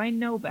 Even though I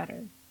know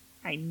better,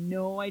 I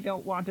know I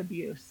don't want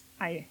abuse.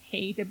 I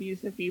hate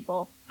abusive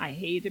people. I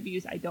hate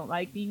abuse. I don't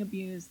like being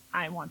abused.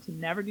 I want to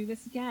never do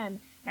this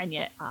again. And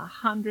yet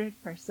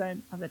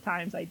 100% of the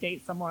times I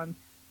date someone,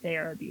 they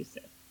are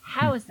abusive.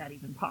 How is that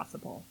even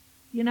possible?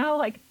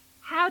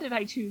 How did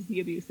I choose the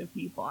abusive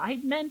people? I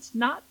meant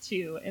not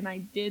to, and I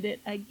did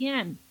it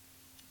again.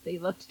 They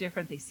looked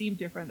different. They seemed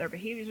different. Their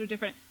behaviors were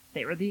different.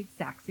 They were the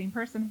exact same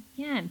person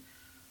again.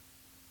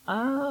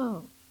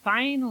 Oh,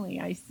 finally,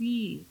 I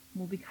see.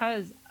 Well,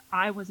 because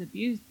I was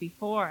abused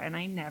before and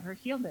I never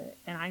healed it.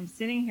 And I'm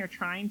sitting here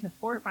trying to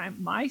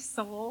my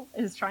soul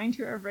is trying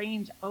to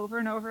arrange over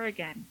and over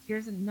again.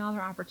 Here's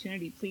another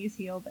opportunity. Please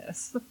heal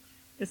this.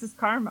 This is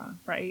karma,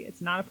 right?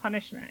 It's not a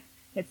punishment.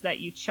 It's that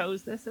you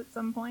chose this at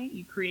some point.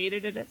 You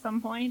created it at some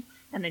point,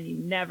 and then you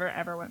never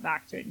ever went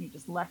back to it, and you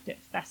just left it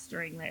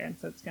festering there. And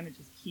so it's going to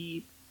just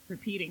keep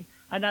repeating.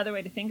 Another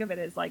way to think of it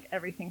is like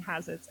everything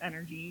has its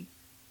energy.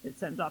 It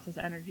sends off this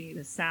energy,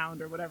 this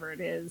sound or whatever it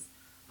is.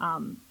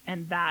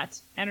 And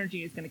that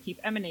energy is going to keep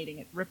emanating.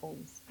 It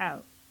ripples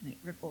out, and it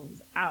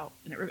ripples out,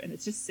 and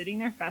it's just sitting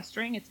there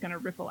festering. It's going to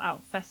ripple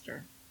out,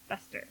 fester,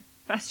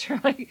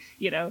 like,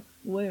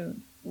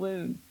 wound.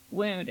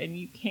 And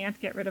you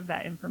can't get rid of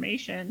that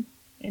information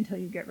until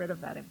you get rid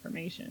of that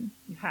information.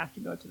 You have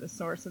to go to the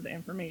source of the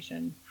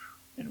information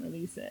and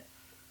release it.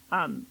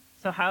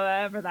 So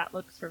however that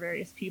looks for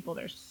various people,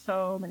 there's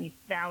so many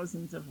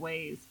thousands of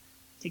ways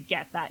to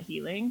get that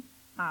healing.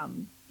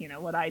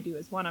 What I do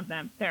is one of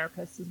them.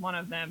 Therapist is one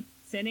of them.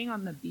 Sitting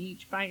on the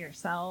beach by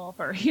yourself,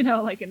 or,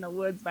 like in the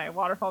woods by a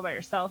waterfall by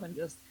yourself, and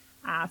just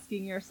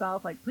asking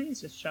yourself, like,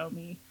 please just show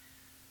me,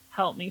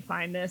 help me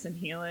find this and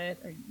heal it.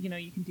 Or,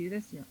 you can do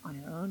this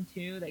on your own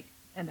too.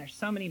 And there's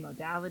so many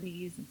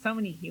modalities and so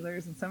many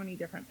healers and so many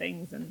different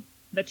things. And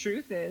the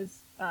truth is,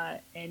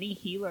 any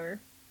healer,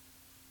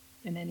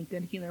 and any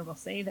good healer will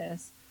say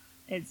this,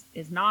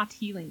 is not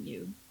healing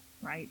you,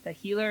 right? The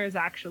healer is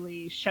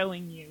actually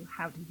showing you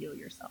how to heal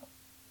yourself.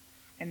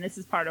 And this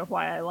is part of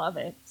why I love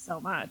it so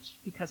much,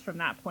 because from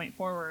that point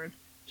forward,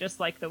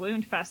 just like the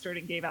wound festered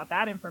and gave out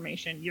that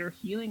information, your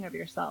healing of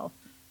yourself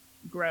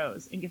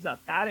grows and gives out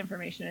that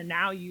information. And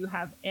now you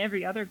have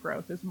every other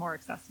growth is more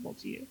accessible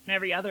to you. And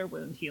every other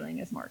wound healing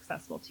is more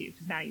accessible to you,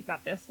 because now you've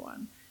got this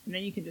one. And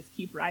then you can just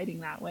keep riding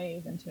that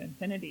wave into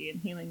infinity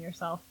and healing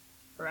yourself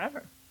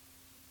forever.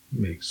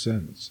 Makes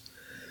sense.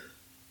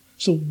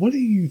 So what do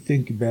you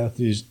think about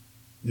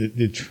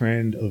the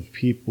trend of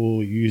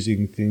people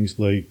using things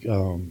like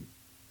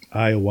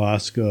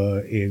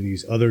ayahuasca and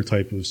these other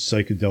type of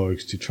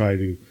psychedelics to try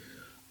to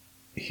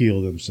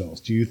heal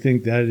themselves? Do you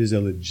think that is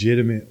a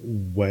legitimate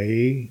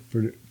way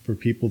for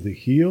people to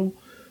heal,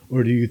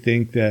 or do you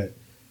think that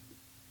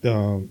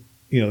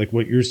like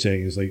what you're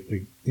saying is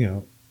like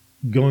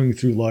going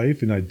through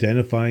life and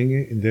identifying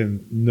it and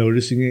then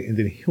noticing it and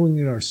then healing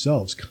it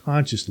ourselves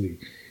consciously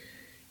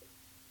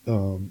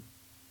so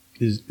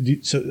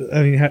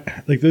I mean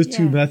like those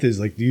two methods,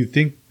 like do you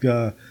think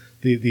the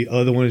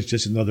other one is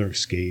just another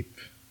escape,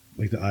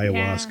 like the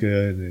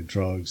ayahuasca and the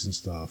drugs and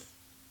stuff?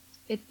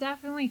 It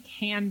definitely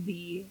can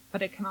be,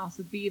 but it can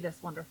also be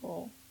this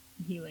wonderful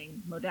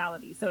healing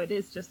modality. So it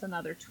is just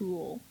another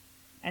tool.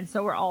 And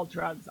so are all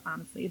drugs,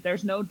 honestly.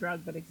 There's no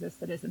drug that exists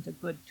that isn't a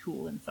good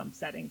tool in some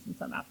settings and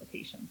some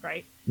applications,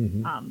 right?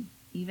 Mm-hmm.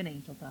 Even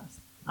angel dust.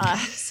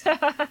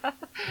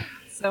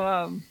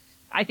 So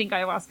I think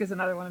ayahuasca is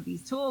another one of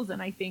these tools.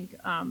 And I think,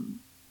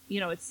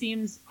 it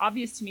seems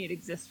obvious to me it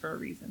exists for a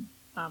reason.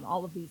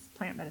 All of these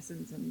plant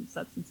medicines and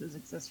substances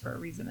exist for a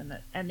reason,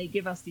 and they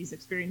give us these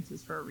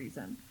experiences for a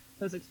reason.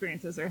 Those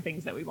experiences are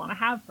things that we want to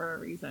have for a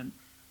reason.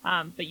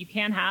 But you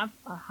can have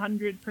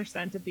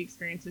 100% of the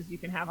experiences you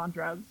can have on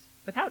drugs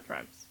without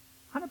drugs.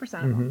 100%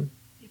 of them.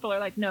 People are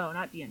like, no,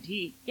 not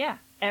DMT. Yeah,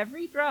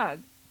 every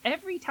drug,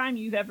 every time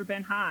you've ever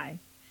been high,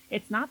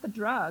 it's not the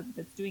drug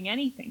that's doing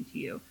anything to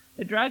you.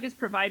 The drug is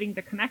providing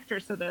the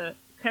connector so the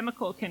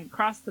chemical can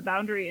cross the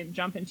boundary and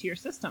jump into your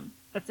system.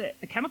 That's it.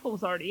 The chemical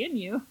was already in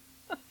you.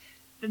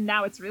 Then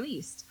now it's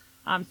released.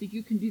 So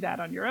you can do that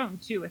on your own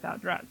too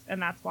without drugs.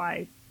 And that's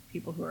why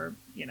people who are,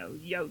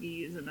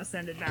 yogis and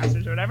ascended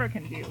masters or whatever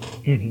can do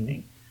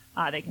anything.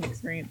 They can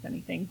experience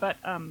anything. But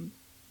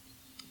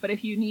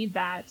if you need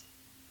that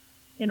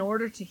in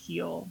order to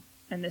heal,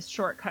 and this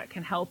shortcut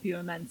can help you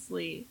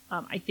immensely,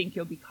 I think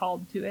you'll be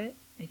called to it.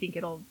 I think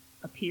it'll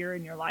appear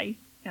in your life.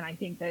 And I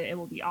think that it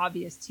will be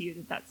obvious to you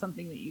that that's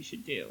something that you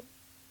should do.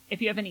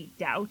 If you have any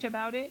doubt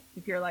about it,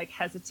 if you're like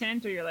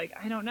hesitant or you're like,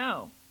 I don't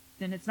know,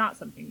 then it's not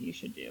something you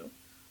should do.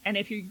 And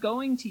if you're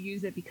going to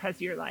use it because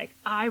you're like,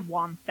 I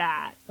want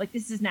that, like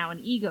this is now an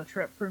ego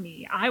trip for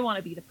me. I want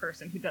to be the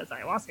person who does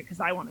ayahuasca because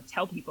I want to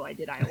tell people I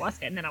did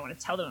ayahuasca, and then I want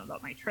to tell them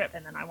about my trip,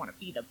 and then I want to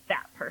be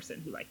that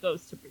person who like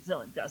goes to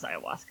Brazil and does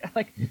ayahuasca.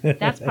 Like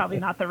that's probably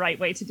not the right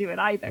way to do it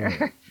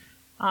either.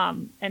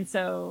 And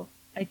so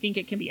I think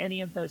it can be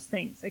any of those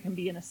things. It can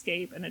be an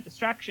escape and a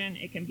distraction.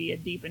 It can be a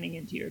deepening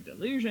into your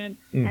delusion,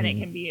 and it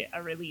can be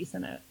a release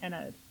and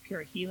a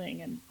pure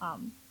healing. And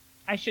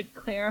I should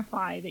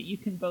clarify that you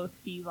can both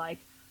be like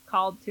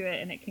called to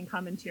it and it can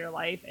come into your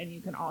life, and you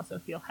can also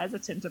feel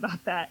hesitant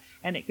about that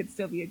and it could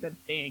still be a good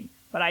thing.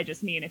 But I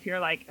just mean if you're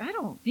like, I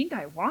don't think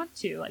I want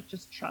to, like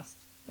just trust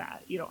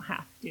that. You don't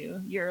have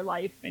to. Your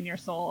life and your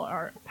soul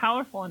are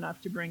powerful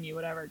enough to bring you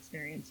whatever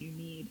experience you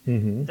need.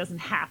 It doesn't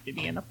have to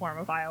be in the form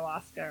of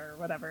ayahuasca or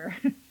whatever,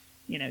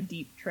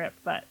 deep trip.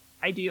 But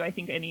I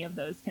think any of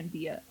those can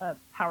be a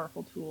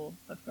powerful tool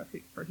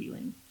for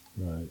healing.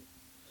 Right.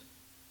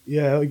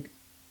 Yeah, like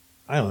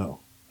I don't know.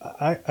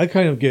 I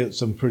kind of get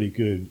some pretty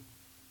good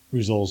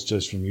results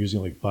just from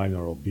using like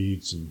binaural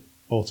beats and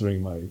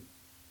altering my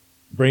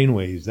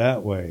brainwaves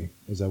that way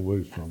as I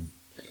would from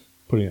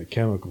putting a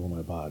chemical in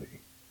my body.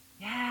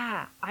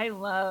 Yeah, I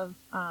love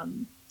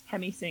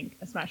HemiSync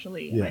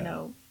especially. Yeah. I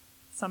know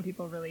some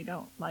people really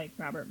don't like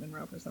Robert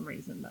Monroe for some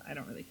reason, but I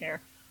don't really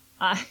care.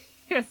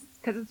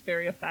 Because it's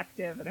very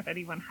effective. And if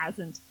anyone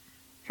hasn't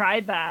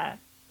tried that,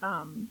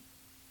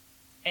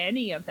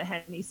 any of the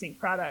HemiSync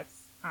products,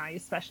 I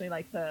especially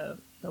like the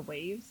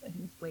waves. I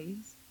think it's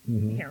waves. I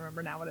can't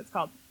remember now what it's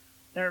called.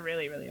 They're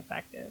really, really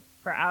effective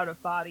for out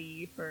of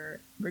body, for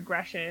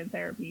regression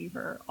therapy,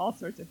 for all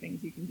sorts of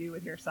things you can do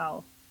with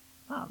yourself,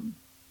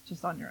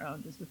 just on your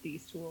own, just with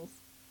these tools.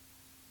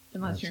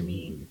 Unless Absolutely.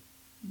 You're me.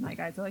 My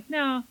guys are like,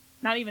 no,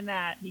 not even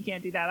that. You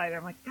can't do that either.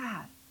 I'm like,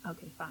 God,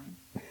 okay, fine.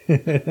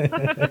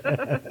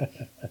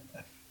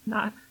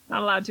 Not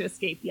allowed to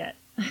escape yet.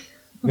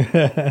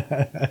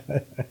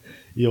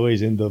 You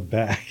always end up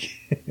back.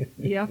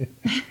 Yep.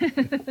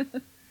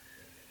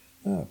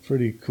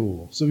 Pretty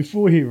cool. So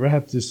before we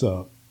wrap this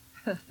up,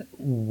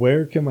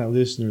 where can my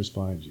listeners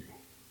find you?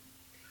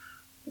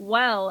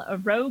 Well,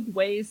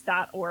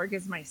 rogueways.org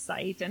is my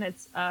site, and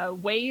it's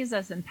ways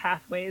as in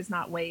pathways,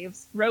 not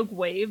waves. Rogue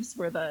Waves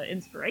were the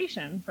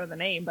inspiration for the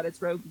name, but it's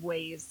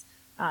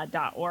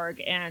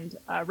rogueways.org. And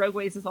Rogue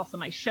Ways is also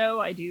my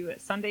show. I do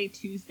it Sunday,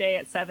 Tuesday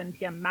at 7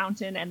 p.m.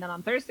 Mountain, and then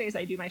on Thursdays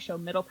I do my show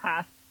Middle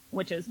Path,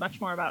 which is much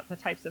more about the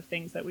types of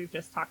things that we've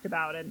just talked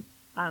about, and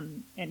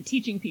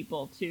teaching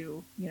people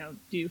to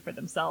do for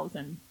themselves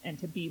and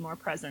to be more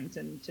present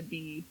and to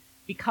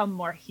become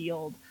more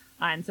healed.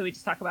 And so we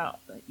just talk about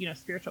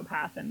spiritual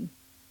path and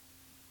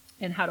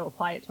how to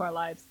apply it to our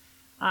lives.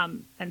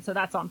 And so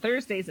that's on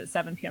Thursdays at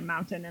 7 p.m.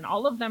 Mountain, and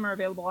all of them are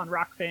available on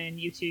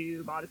Rockfin,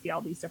 YouTube, Odyssey,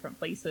 all these different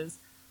places.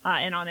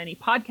 and on any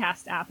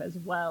podcast app as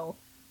well.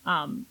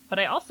 But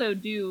I also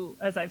do,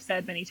 as I've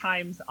said many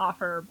times,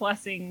 offer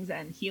blessings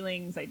and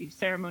healings. I do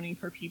ceremony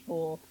for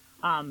people.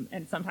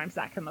 And sometimes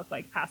that can look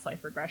like past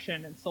life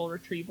regression and soul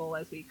retrieval,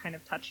 as we kind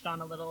of touched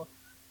on a little.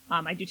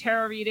 I do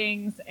tarot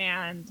readings,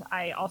 and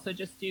I also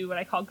just do what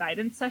I call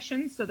guidance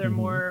sessions. So they're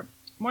more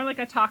like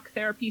a talk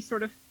therapy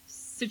sort of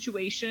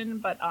situation,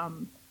 but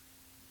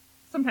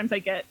sometimes I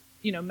get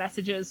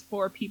messages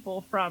for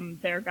people from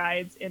their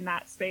guides in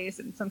that space,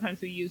 and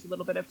sometimes we use a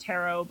little bit of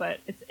tarot. But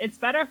it's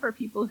better for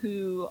people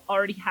who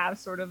already have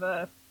sort of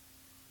a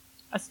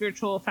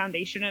spiritual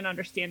foundation and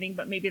understanding,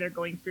 but maybe they're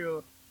going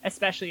through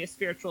especially a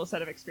spiritual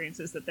set of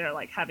experiences that they're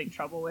like having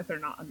trouble with or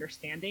not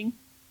understanding.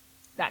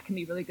 That can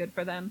be really good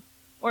for them.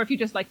 Or if you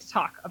just like to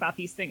talk about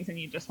these things and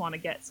you just want to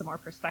get some more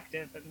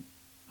perspective and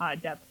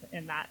depth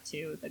in that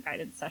too, the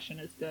guidance session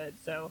is good.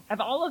 So I have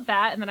all of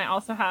that, and then I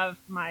also have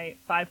my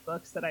 5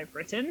 books that I've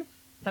written.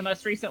 The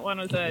most recent one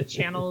was a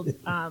channeled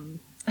a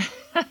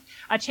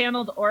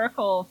channeled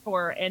oracle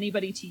for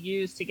anybody to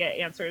use to get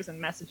answers and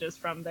messages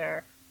from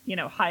their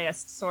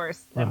highest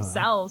source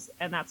themselves,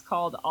 and that's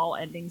called All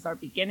Endings Are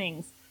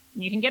Beginnings.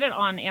 And you can get it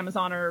on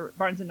Amazon or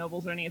Barnes &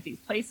 Nobles or any of these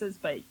places,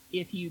 but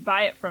if you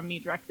buy it from me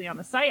directly on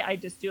the site, I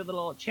just do a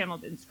little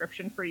channeled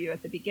inscription for you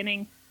at the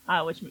beginning,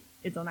 which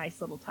is a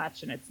nice little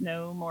touch, and it's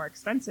no more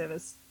expensive,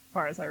 as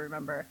far as I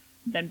remember,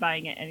 than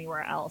buying it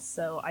anywhere else.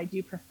 So I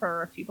do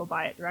prefer if people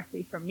buy it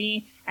directly from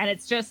me, and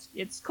it's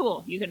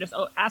cool. You can just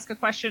ask a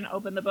question,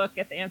 open the book,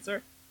 get the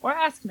answer, or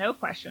ask no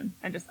question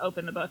and just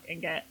open the book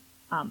and get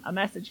a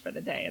message for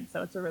the day. And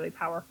so it's a really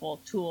powerful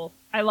tool.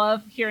 I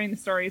love hearing the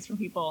stories from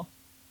people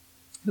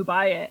who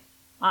buy it,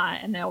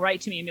 and they'll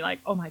write to me and be like,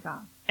 oh my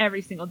God,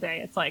 every single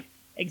day it's like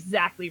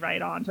exactly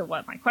right on to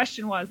what my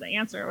question was, the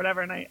answer or whatever.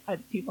 And I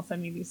people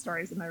send me these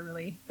stories, and they're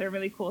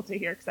really cool to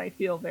hear, because I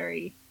feel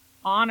very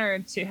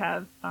honored to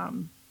have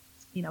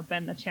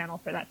been the channel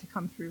for that to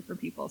come through for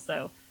people.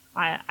 So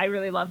I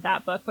really love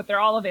that book, but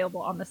they're all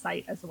available on the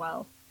site as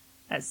well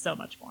as so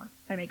much more.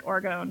 I make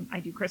orgone,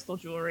 I do crystal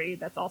jewelry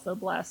that's also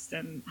blessed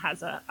and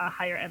has a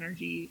higher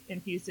energy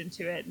infused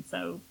into it. And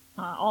so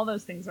all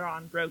those things are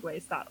on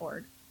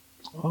rogueways.org.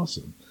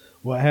 Awesome.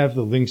 Well, I have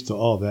the links to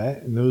all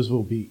that, and those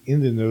will be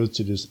in the notes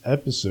of this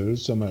episode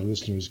so my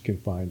listeners can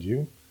find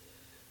you.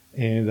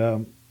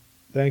 And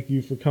thank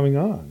you for coming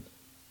on.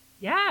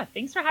 Yeah,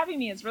 thanks for having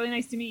me. It's really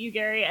nice to meet you,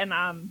 Gary. And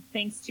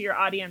thanks to your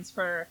audience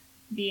for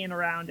being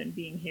around and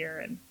being here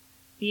and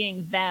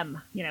being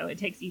them. It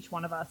takes each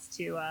one of us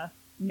to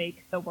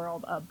make the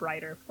world a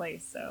brighter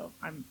place. So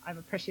I'm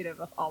appreciative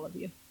of all of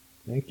you.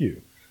 Thank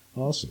you.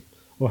 Awesome.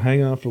 Well,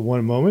 hang on for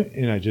one moment,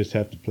 and I just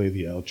have to play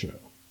the outro.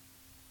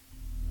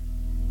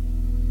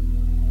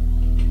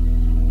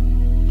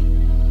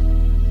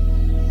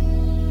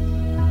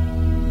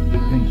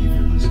 Thank you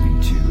for listening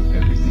to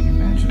Everything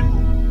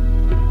Imaginable.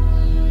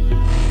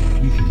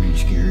 You can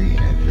reach Gary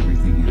at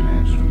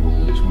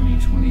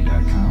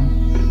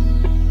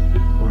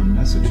everythingimaginable2020.com or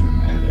message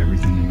him at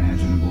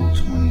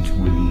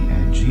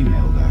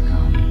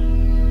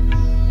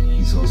everythingimaginable2020@gmail.com.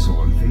 He's also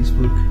on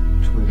Facebook,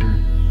 Twitter,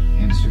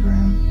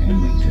 Instagram,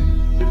 and LinkedIn.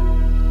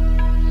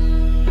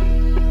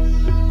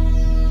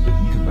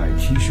 You can buy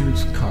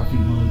t-shirts, coffee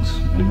mugs,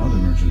 and other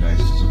merchandise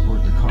to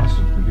support the cost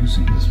of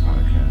producing this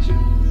podcast.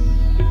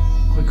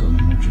 Click on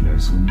the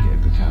merchandise link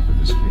at the top of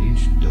this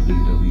page,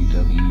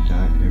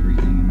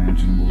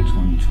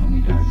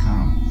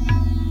 www.everythingimaginable2020.com.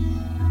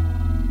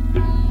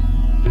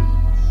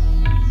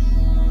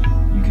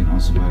 You can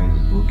also buy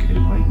the book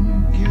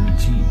Enlightenment Gary